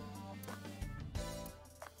worry.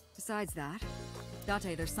 Besides that,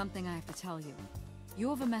 Date, there's something I have to tell you. You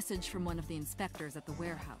have a message from one of the inspectors at the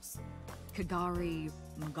warehouse. Kagari,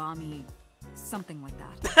 Mogami, something like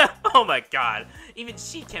that. Oh my god, even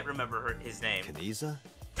she can't remember his name. Kaniza?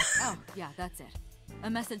 Oh, yeah, that's it. A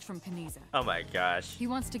message from Kaniza. Oh my gosh. He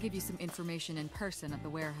wants to give you some information in person at the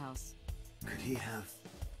warehouse. Could he have...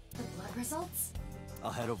 The blood results? I'll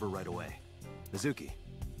head over right away. Mizuki,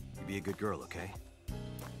 you be a good girl, okay?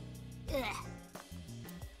 Ugh.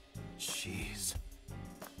 Jeez.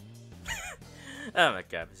 Oh my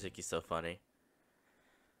god, Mizuki's so funny.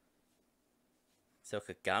 So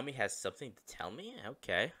Kagami has something to tell me?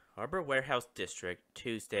 Okay. Harbor Warehouse District,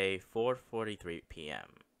 Tuesday, 4:43 p.m.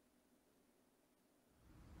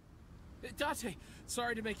 Date,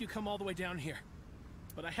 sorry to make you come all the way down here,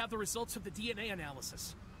 but I have the results of the DNA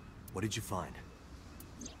analysis. What did you find?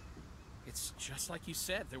 It's just like you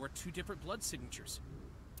said, there were 2 different blood signatures.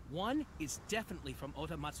 One is definitely from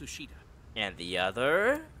Ota Matsushita. And the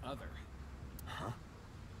other? Other. Huh?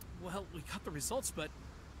 Well, we got the results, but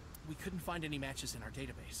we couldn't find any matches in our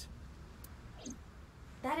database.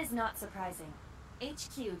 That is not surprising.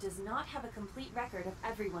 HQ does not have a complete record of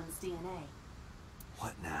everyone's DNA.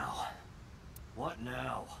 What now? What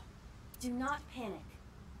now? Do not panic.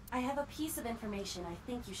 I have a piece of information I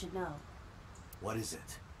think you should know. What is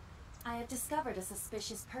it? I have discovered a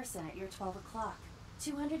suspicious person at your 12 o'clock.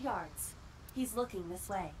 200 yards. He's looking this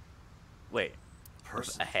way. Wait.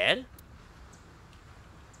 Person? Ahead?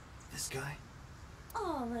 This guy?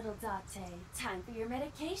 Oh, little Date. Time for your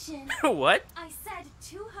medication. What? I said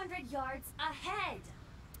 200 yards ahead.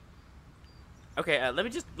 Okay, let me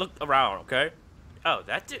just look around, okay? Oh,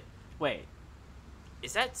 that dude. Wait.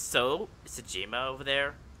 Is that Tsujima over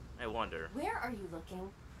there? I wonder. Where are you looking?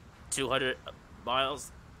 200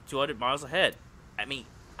 miles ahead. I mean,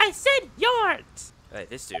 I said yards! hey,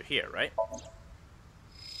 this dude here, right?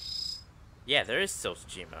 Yeah, there is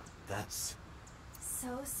Tsujima. That's...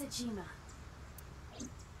 So Sajima.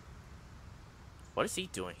 What is he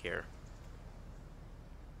doing here?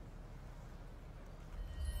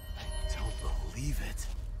 I don't believe it.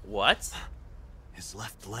 What? His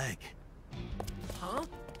left leg. Huh?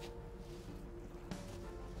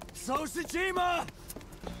 Tsujima!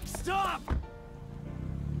 Stop!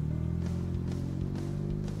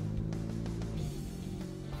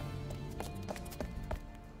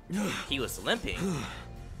 He was limping.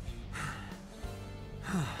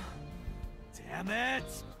 Damn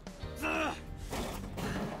it!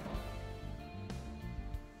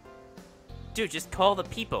 Dude, just call the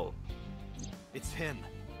people. It's him.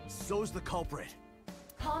 So's the culprit.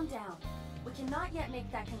 Calm down. We cannot yet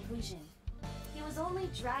make that conclusion. He was only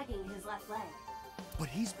dragging his left leg. But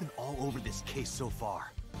he's been all over this case so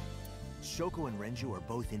far. Shoko and Renju are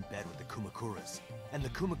both in bed with the Kumakuras, and the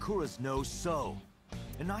Kumakuras know So.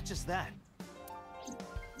 And not just that.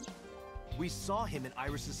 We saw him in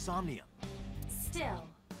Iris's Somnium. Still.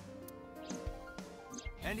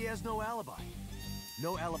 And he has no alibi.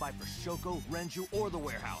 No alibi for Shoko, Renju, or the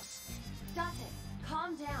warehouse. Date,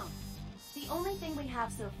 calm down. The only thing we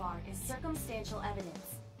have so far is circumstantial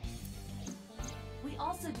evidence. We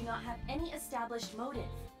also do not have any established motive.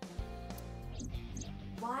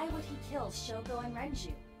 Why would he kill Shoko and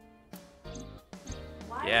Renju?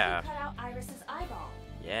 Why would he cut out Iris's eyeball?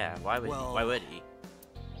 Yeah, why would he?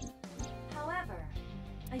 However,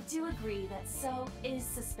 I do agree that So is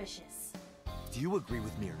suspicious. Do you agree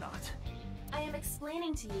with me or not? I am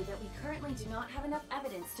explaining to you that we currently do not have enough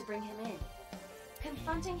evidence to bring him in.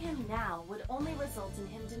 Confronting him now would only result in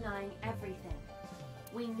him denying everything.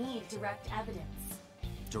 We need direct evidence.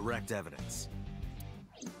 Direct evidence.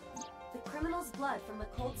 The criminal's blood from the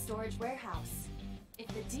cold storage warehouse. If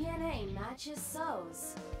the DNA matches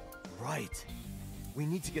So's... Right. We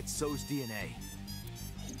need to get So's DNA.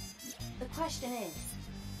 The question is,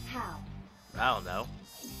 how? I don't know.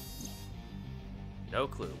 No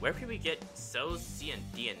clue. Where can we get So's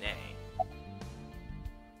DNA?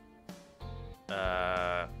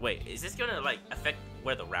 Wait, is this gonna, like, affect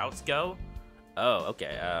where the routes go? Oh,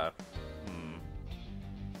 okay,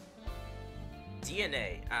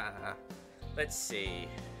 DNA, let's see.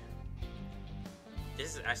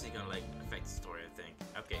 This is actually gonna, like, affect the story, I think.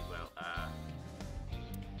 Okay, well,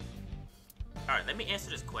 alright, let me answer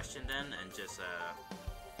this question then, and just,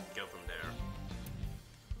 go from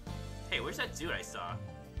there. Hey, where's that dude I saw?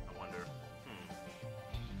 I wonder.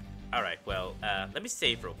 Alright, well, let me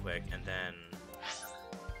save real quick, and then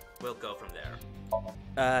we'll go from there.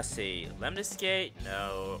 See, Lemniscate?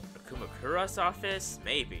 No. Kumakura's office?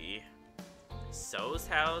 Maybe. So's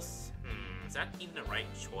house? Is that even the right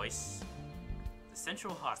choice? The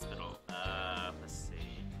Central Hospital. Let's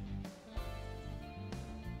see.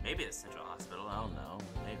 Maybe the Central Hospital, I don't know.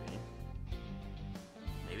 Maybe.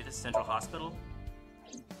 Maybe the Central Hospital?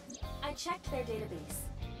 I checked their database.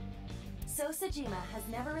 So Sajima has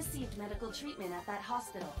never received medical treatment at that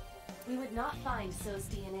hospital. We would not find So's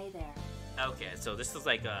DNA there. Okay, so this is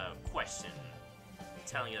like a question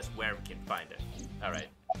telling us where we can find it. Alright.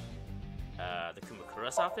 The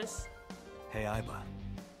Kumakura's office? Hey, Aiba.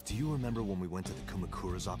 Do you remember when we went to the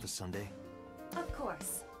Kumakura's office Sunday? Of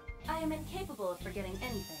course. I am incapable of forgetting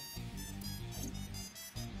anything.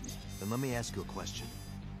 Then let me ask you a question.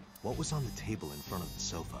 What was on the table in front of the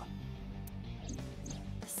sofa?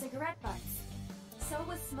 The cigarette butts. So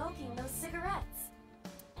was smoking those cigarettes.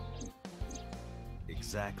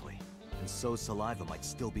 Exactly. And So's saliva might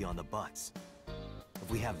still be on the butts. If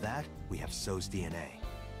we have that, we have So's DNA.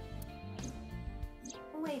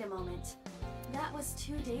 Wait a moment. That was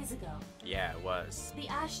 2 days ago. Yeah, it was. The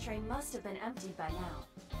ashtray must have been emptied by now.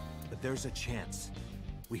 But there's a chance.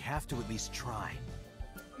 We have to at least try.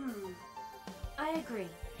 I agree.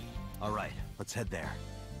 Alright, let's head there.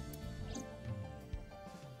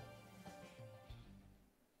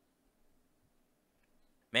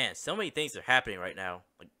 Man, so many things are happening right now.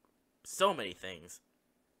 Like, so many things.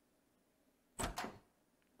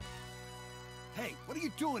 Hey, what are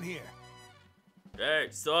you doing here? Hey,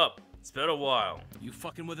 sup? It's been a while. You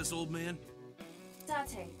fucking with us, old man?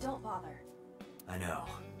 Date, don't bother. I know.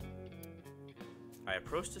 I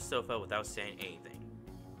approached the sofa without saying anything.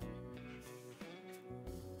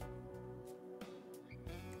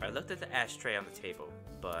 I looked at the ashtray on the table,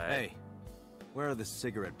 but... Hey, where are the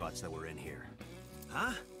cigarette butts that were in here?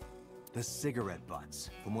 Huh? The cigarette butts,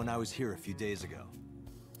 from when I was here a few days ago.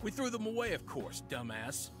 We threw them away, of course,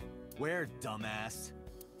 dumbass. Where, dumbass?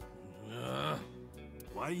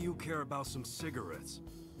 Why do you care about some cigarettes?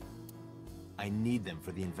 I need them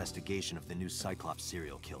for the investigation of the new Cyclops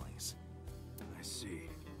serial killings. I see.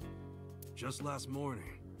 Just last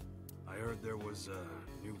morning, I heard there was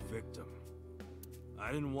a new victim.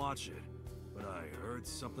 I didn't watch it, but I heard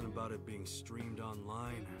something about it being streamed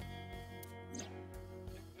online.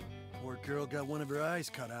 Poor girl got one of her eyes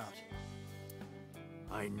cut out.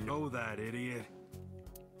 I know that, idiot.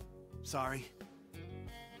 Sorry.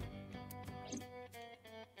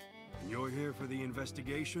 And you're here for the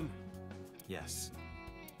investigation? Yes.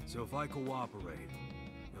 So if I cooperate,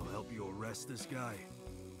 you'll help you arrest this guy?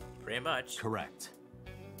 Pretty much. Correct.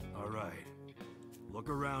 All right. Look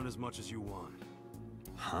around as much as you want.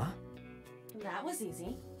 Huh? That was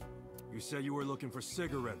easy. You said you were looking for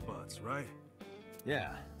cigarette butts, right?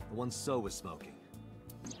 Yeah, the one So was smoking.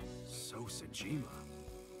 So Sajima?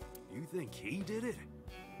 You think he did it?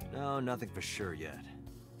 No, nothing for sure yet.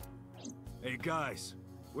 Hey guys,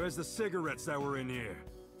 where's the cigarettes that were in here?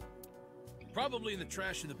 Probably in the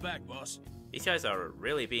trash in the back, boss. These guys are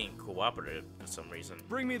really being cooperative for some reason.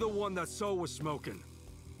 Bring me the one that So was smoking.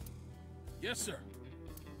 Yes, sir.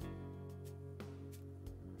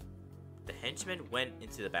 The henchmen went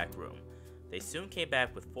into the back room. They soon came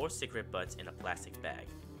back with 4 cigarette butts in a plastic bag.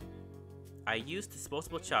 I used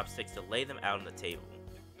disposable chopsticks to lay them out on the table.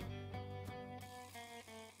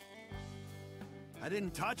 I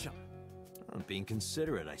didn't touch them. Oh, being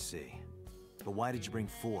considerate, I see. But why did you bring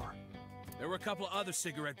 4? There were a couple of other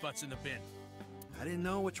cigarette butts in the bin. I didn't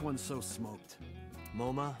know which one So smoked.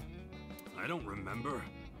 MoMA? I don't remember.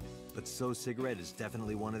 But So cigarette is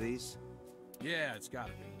definitely one of these? Yeah, it's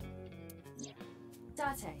gotta be.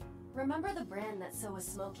 Date, remember the brand that So was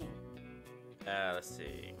smoking? Let's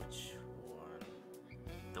see, which one?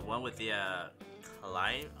 The one with the,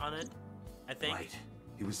 line on it, I think? Right.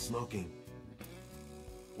 He was smoking.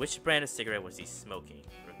 Which brand of cigarette was he smoking?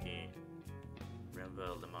 Rookie,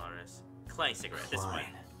 Rambo, Limonis, Klein cigarette, this one.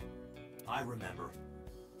 I remember.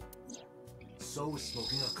 So was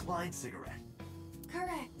smoking a Klein cigarette.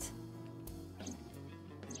 Correct.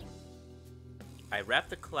 I wrapped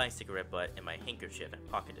the Klein cigarette butt in my handkerchief and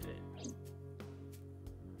pocketed it.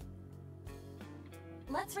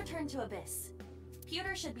 Let's return to Abyss.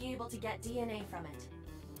 Pewter should be able to get DNA from it.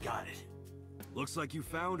 Got it. Looks like you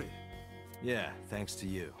found it. Yeah, thanks to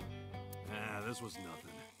you. Ah, this was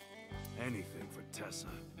nothing. Anything for Tessa.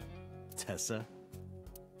 Tessa?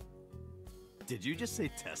 Did you just say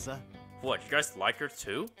Tessa? What, you guys like her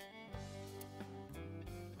too?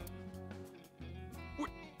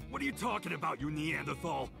 What are you talking about, you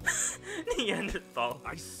Neanderthal? Neanderthal.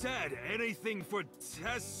 I said anything for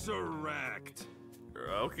Tesseract.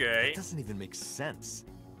 Okay. That doesn't even make sense.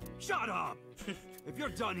 Shut up! If you're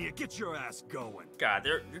done here, get your ass going. God,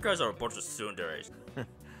 you guys are a bunch of tsunderes.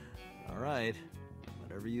 Alright.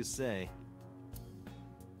 Whatever you say.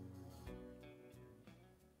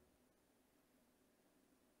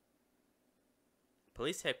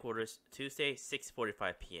 Police headquarters, Tuesday,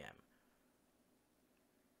 6:45 p.m.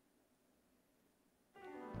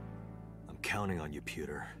 I'm counting on you,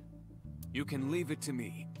 Pewter. You can leave it to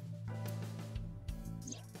me.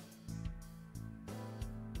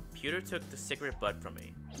 Pewter took the cigarette butt from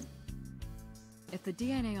me. If the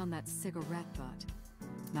DNA on that cigarette butt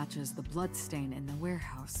matches the bloodstain in the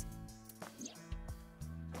warehouse,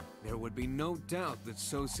 there would be no doubt that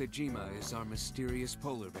So Sejima is our mysterious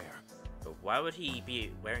polar bear. But why would he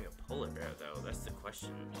be wearing a polar bear, though? That's the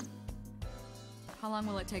question. how long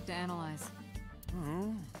will it take to analyze?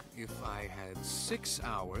 If I had 6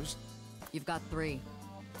 hours... You've got 3.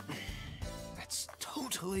 That's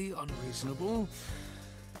totally unreasonable.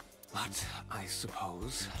 But I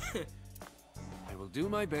suppose... I will do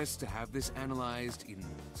my best to have this analyzed in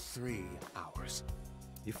 3 hours.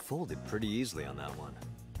 You folded pretty easily on that one.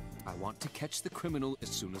 I want to catch the criminal as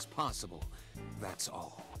soon as possible. That's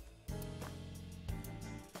all.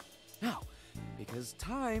 Now, because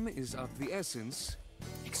time is of the essence,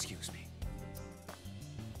 excuse me.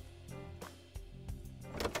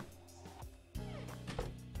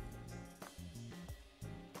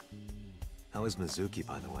 How is Mizuki,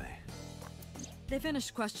 by the way? They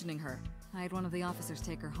finished questioning her. I had one of the officers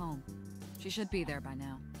take her home. She should be there by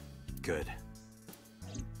now. Good.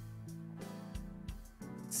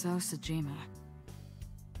 So Sejima.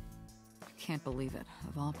 I can't believe it,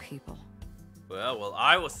 of all people. Well,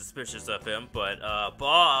 I was suspicious of him, but,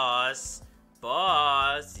 boss,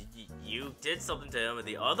 you did something to him in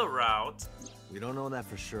the other route. We don't know that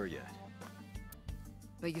for sure yet.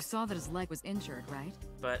 But you saw that his leg was injured, right?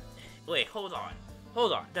 But, wait, hold on.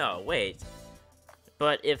 No, wait.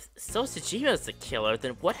 But if So Tsujima's the killer,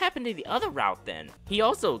 then what happened to the other route then? He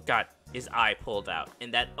also got his eye pulled out in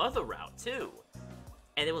that other route too.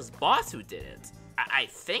 And it was Boss who did it. I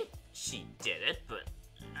think she did it, but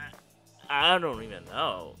I don't even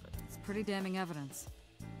know. It's pretty damning evidence.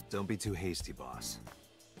 Don't be too hasty, boss.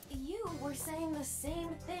 You were saying the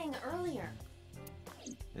same thing earlier.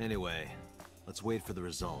 Anyway, let's wait for the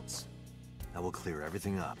results. That will clear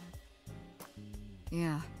everything up.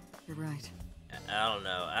 Yeah, you're right. I don't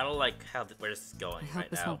know. I don't like where this is going I hope right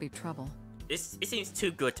this now. won't be trouble. It seems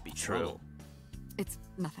too good to be true. It's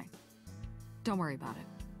nothing. Don't worry about it.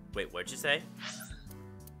 Wait, what'd you say?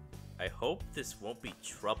 I hope this won't be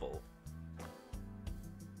trouble.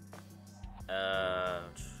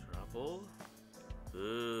 Trouble?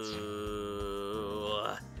 Ooh.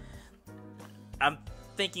 I'm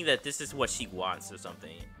thinking that this is what she wants or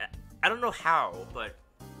something. I don't know how, but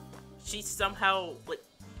she somehow, like,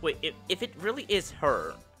 wait, if it really is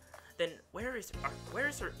her, then where is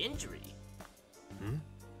her injury?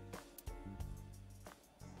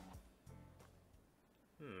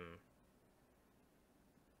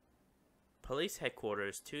 Police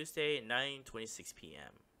headquarters, Tuesday, 9:26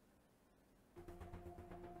 p.m.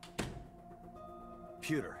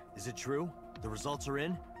 Pewter, is it true? The results are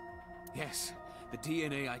in? Yes. The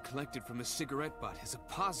DNA I collected from the cigarette butt is a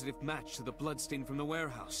positive match to the bloodstain from the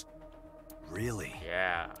warehouse. Really?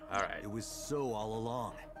 Yeah, alright. It was So all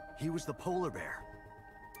along. He was the polar bear.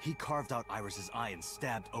 He carved out Iris's eye and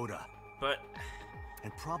stabbed Oda. But...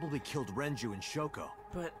 And probably killed Renju and Shoko.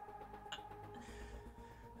 But...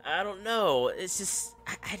 I don't know. It's just...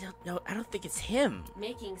 I don't know. I don't think it's him.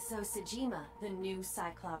 Making So Tsushima the new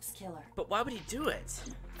Cyclops Killer. But why would he do it?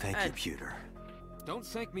 Thank you, Pewter. Don't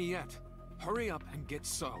thank me yet. Hurry up and get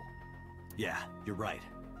So. Yeah, you're right.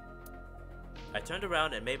 I turned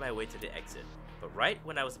around and made my way to the exit. But right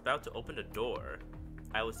when I was about to open the door,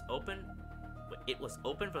 it was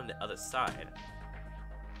open from the other side.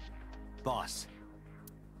 Boss.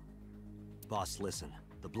 Boss, listen.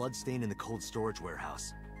 The bloodstain in the cold storage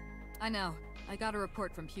warehouse. I know. I got a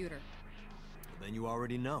report from Pewter. Well, then you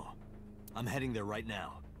already know. I'm heading there right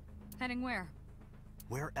now. Heading where?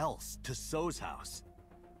 Where else? To So's house.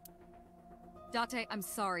 Date, I'm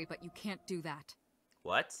sorry, but you can't do that.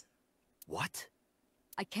 What? What?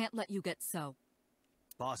 I can't let you get So.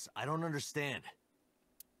 Boss, I don't understand.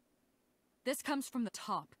 This comes from the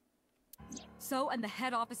top. So and the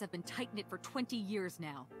head office have been tight-knit for 20 years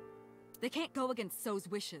now. They can't go against So's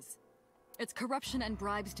wishes. It's corruption and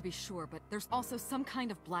bribes to be sure, but there's also some kind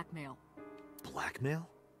of blackmail. Blackmail?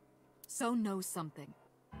 So knows something.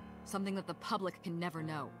 Something that the public can never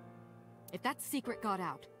know. If that secret got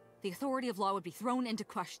out, the authority of law would be thrown into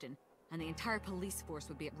question, and the entire police force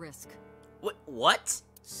would be at risk. What?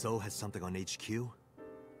 So has something on HQ?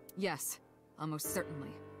 Yes, almost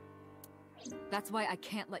certainly. That's why I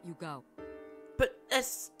can't let you go. But that's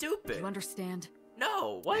stupid. Do you understand?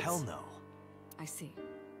 No, what? Hell no. I see.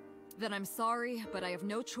 Then I'm sorry, but I have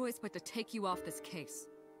no choice but to take you off this case.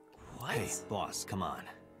 What? Hey, boss, come on.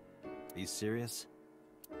 Are you serious?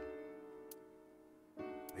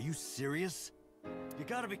 Are you serious? You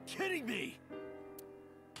gotta be kidding me!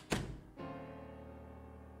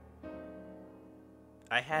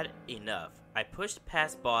 I had enough. I pushed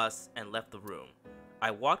past Boss and left the room.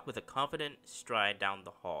 I walked with a confident stride down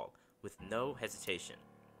the hall, with no hesitation.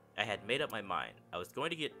 I had made up my mind. I was going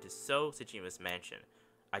to get to So Tsujima's mansion.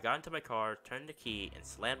 I got into my car, turned the key, and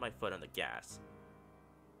slammed my foot on the gas.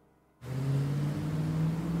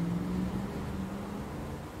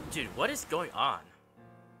 Dude, what is going on?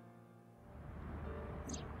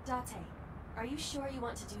 Date, are you sure you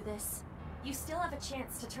want to do this? You still have a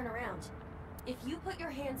chance to turn around. If you put your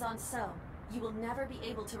hands on So, you will never be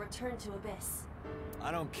able to return to Abyss.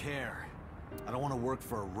 I don't care. I don't want to work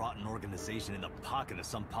for a rotten organization in the pocket of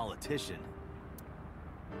some politician.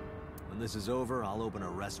 When this is over, I'll open a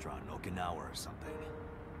restaurant in Okinawa or something.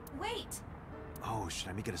 Wait! Oh, should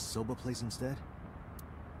I make it a soba place instead?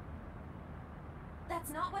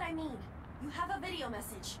 That's not what I mean. You have a video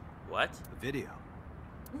message. What? A video?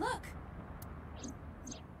 Look!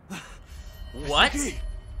 What?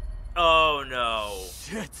 Oh no.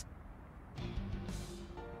 Shit!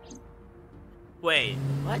 Wait,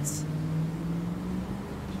 what?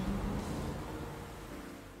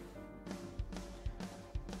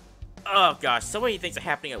 Oh gosh, so many things are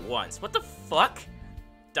happening at once. What the fuck?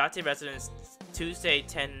 Date residence, Tuesday,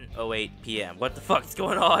 10:08 p.m. What the fuck is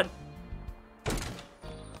going on?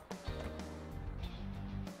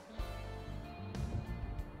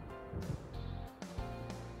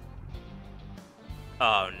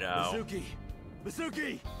 Oh no. Mizuki!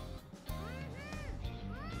 Mizuki!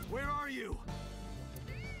 Where are you?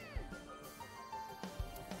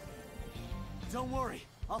 Don't worry,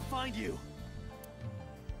 I'll find you.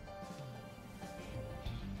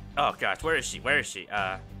 Oh gosh, where is she? Where is she?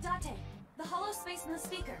 Date, the hollow space in the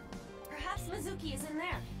speaker. Perhaps Mizuki is in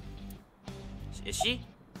there. Is she?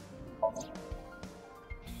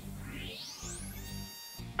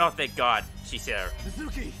 Oh, thank God, she's there.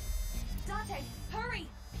 Mizuki! Date, hurry!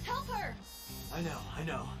 Help her! I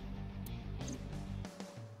know.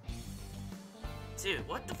 Dude,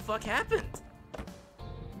 what the fuck happened?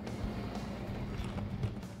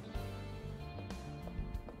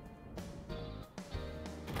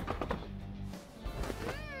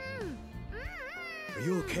 Are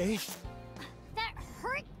you okay? That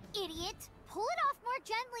hurt, idiot! Pull it off more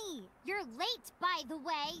gently. You're late, by the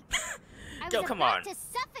way. I was Yo, come about on. to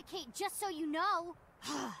suffocate, just so you know.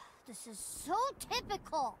 This is so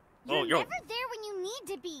typical. Oh, You're never there when you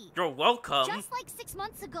need to be. You're welcome. Just like 6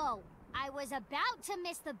 months ago. I was about to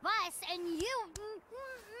miss the bus, and you...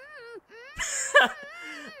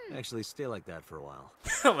 Actually, stay like that for a while.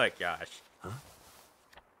 Oh my gosh. Huh?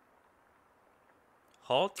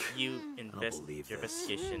 Halt, you believe your this.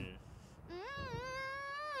 investigation.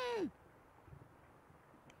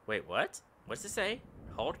 Wait, what? What's it say?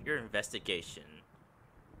 Halt your investigation.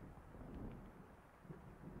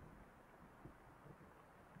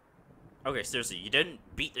 Okay, seriously, you didn't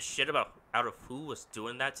beat the shit out of who was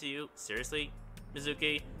doing that to you? Seriously,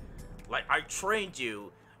 Mizuki? Like, I trained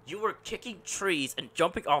you. You were kicking trees and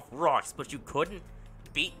jumping off rocks, but you couldn't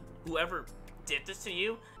beat whoever did this to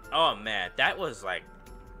you? Oh man, that was like...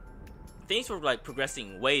 Things were like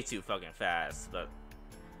progressing way too fucking fast, but...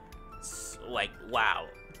 Like, wow.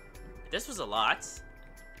 This was a lot.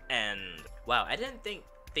 And, wow, I didn't think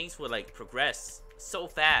things would like progress so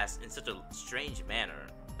fast in such a strange manner.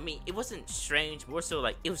 I mean, it wasn't strange, more so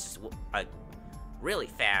like, it was just like really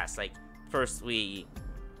fast. Like, first Sou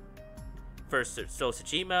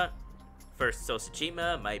Tsushima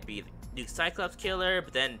might be the new Cyclops Killer,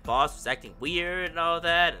 but then Boss was acting weird and all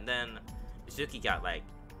that, and then Mizuki got like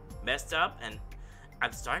messed up, and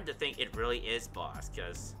I'm starting to think it really is Boss,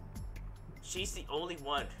 because she's the only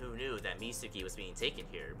one who knew that Mizuki was being taken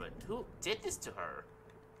here, but who did this to her?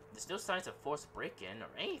 There's no signs of forced break-in or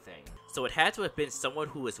anything. So it had to have been someone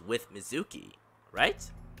who was with Mizuki, right?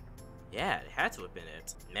 Yeah, it had to have been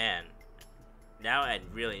it. Man, now I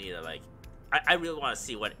really need to like... I really want to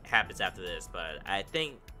see what happens after this, but I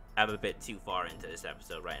think I'm a bit too far into this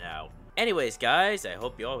episode right now. Anyways, guys, I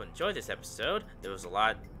hope you all enjoyed this episode. There was a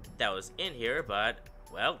lot that was in here, but...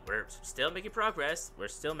 Well, we're still making progress.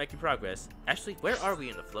 Actually, where are we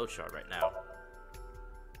in the flowchart right now?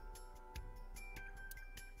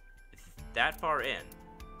 That far in.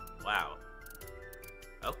 Wow.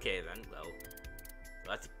 Okay then, well,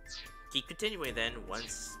 let's keep continuing then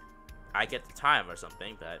once I get the time or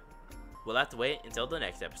something, but we'll have to wait until the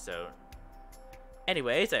next episode.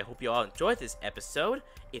 Anyways, I hope you all enjoyed this episode.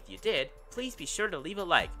 If you did, please be sure to leave a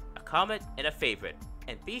like, a comment, and a favorite.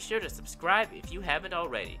 And be sure to subscribe if you haven't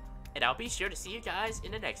already. And I'll be sure to see you guys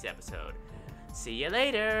in the next episode. See you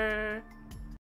later!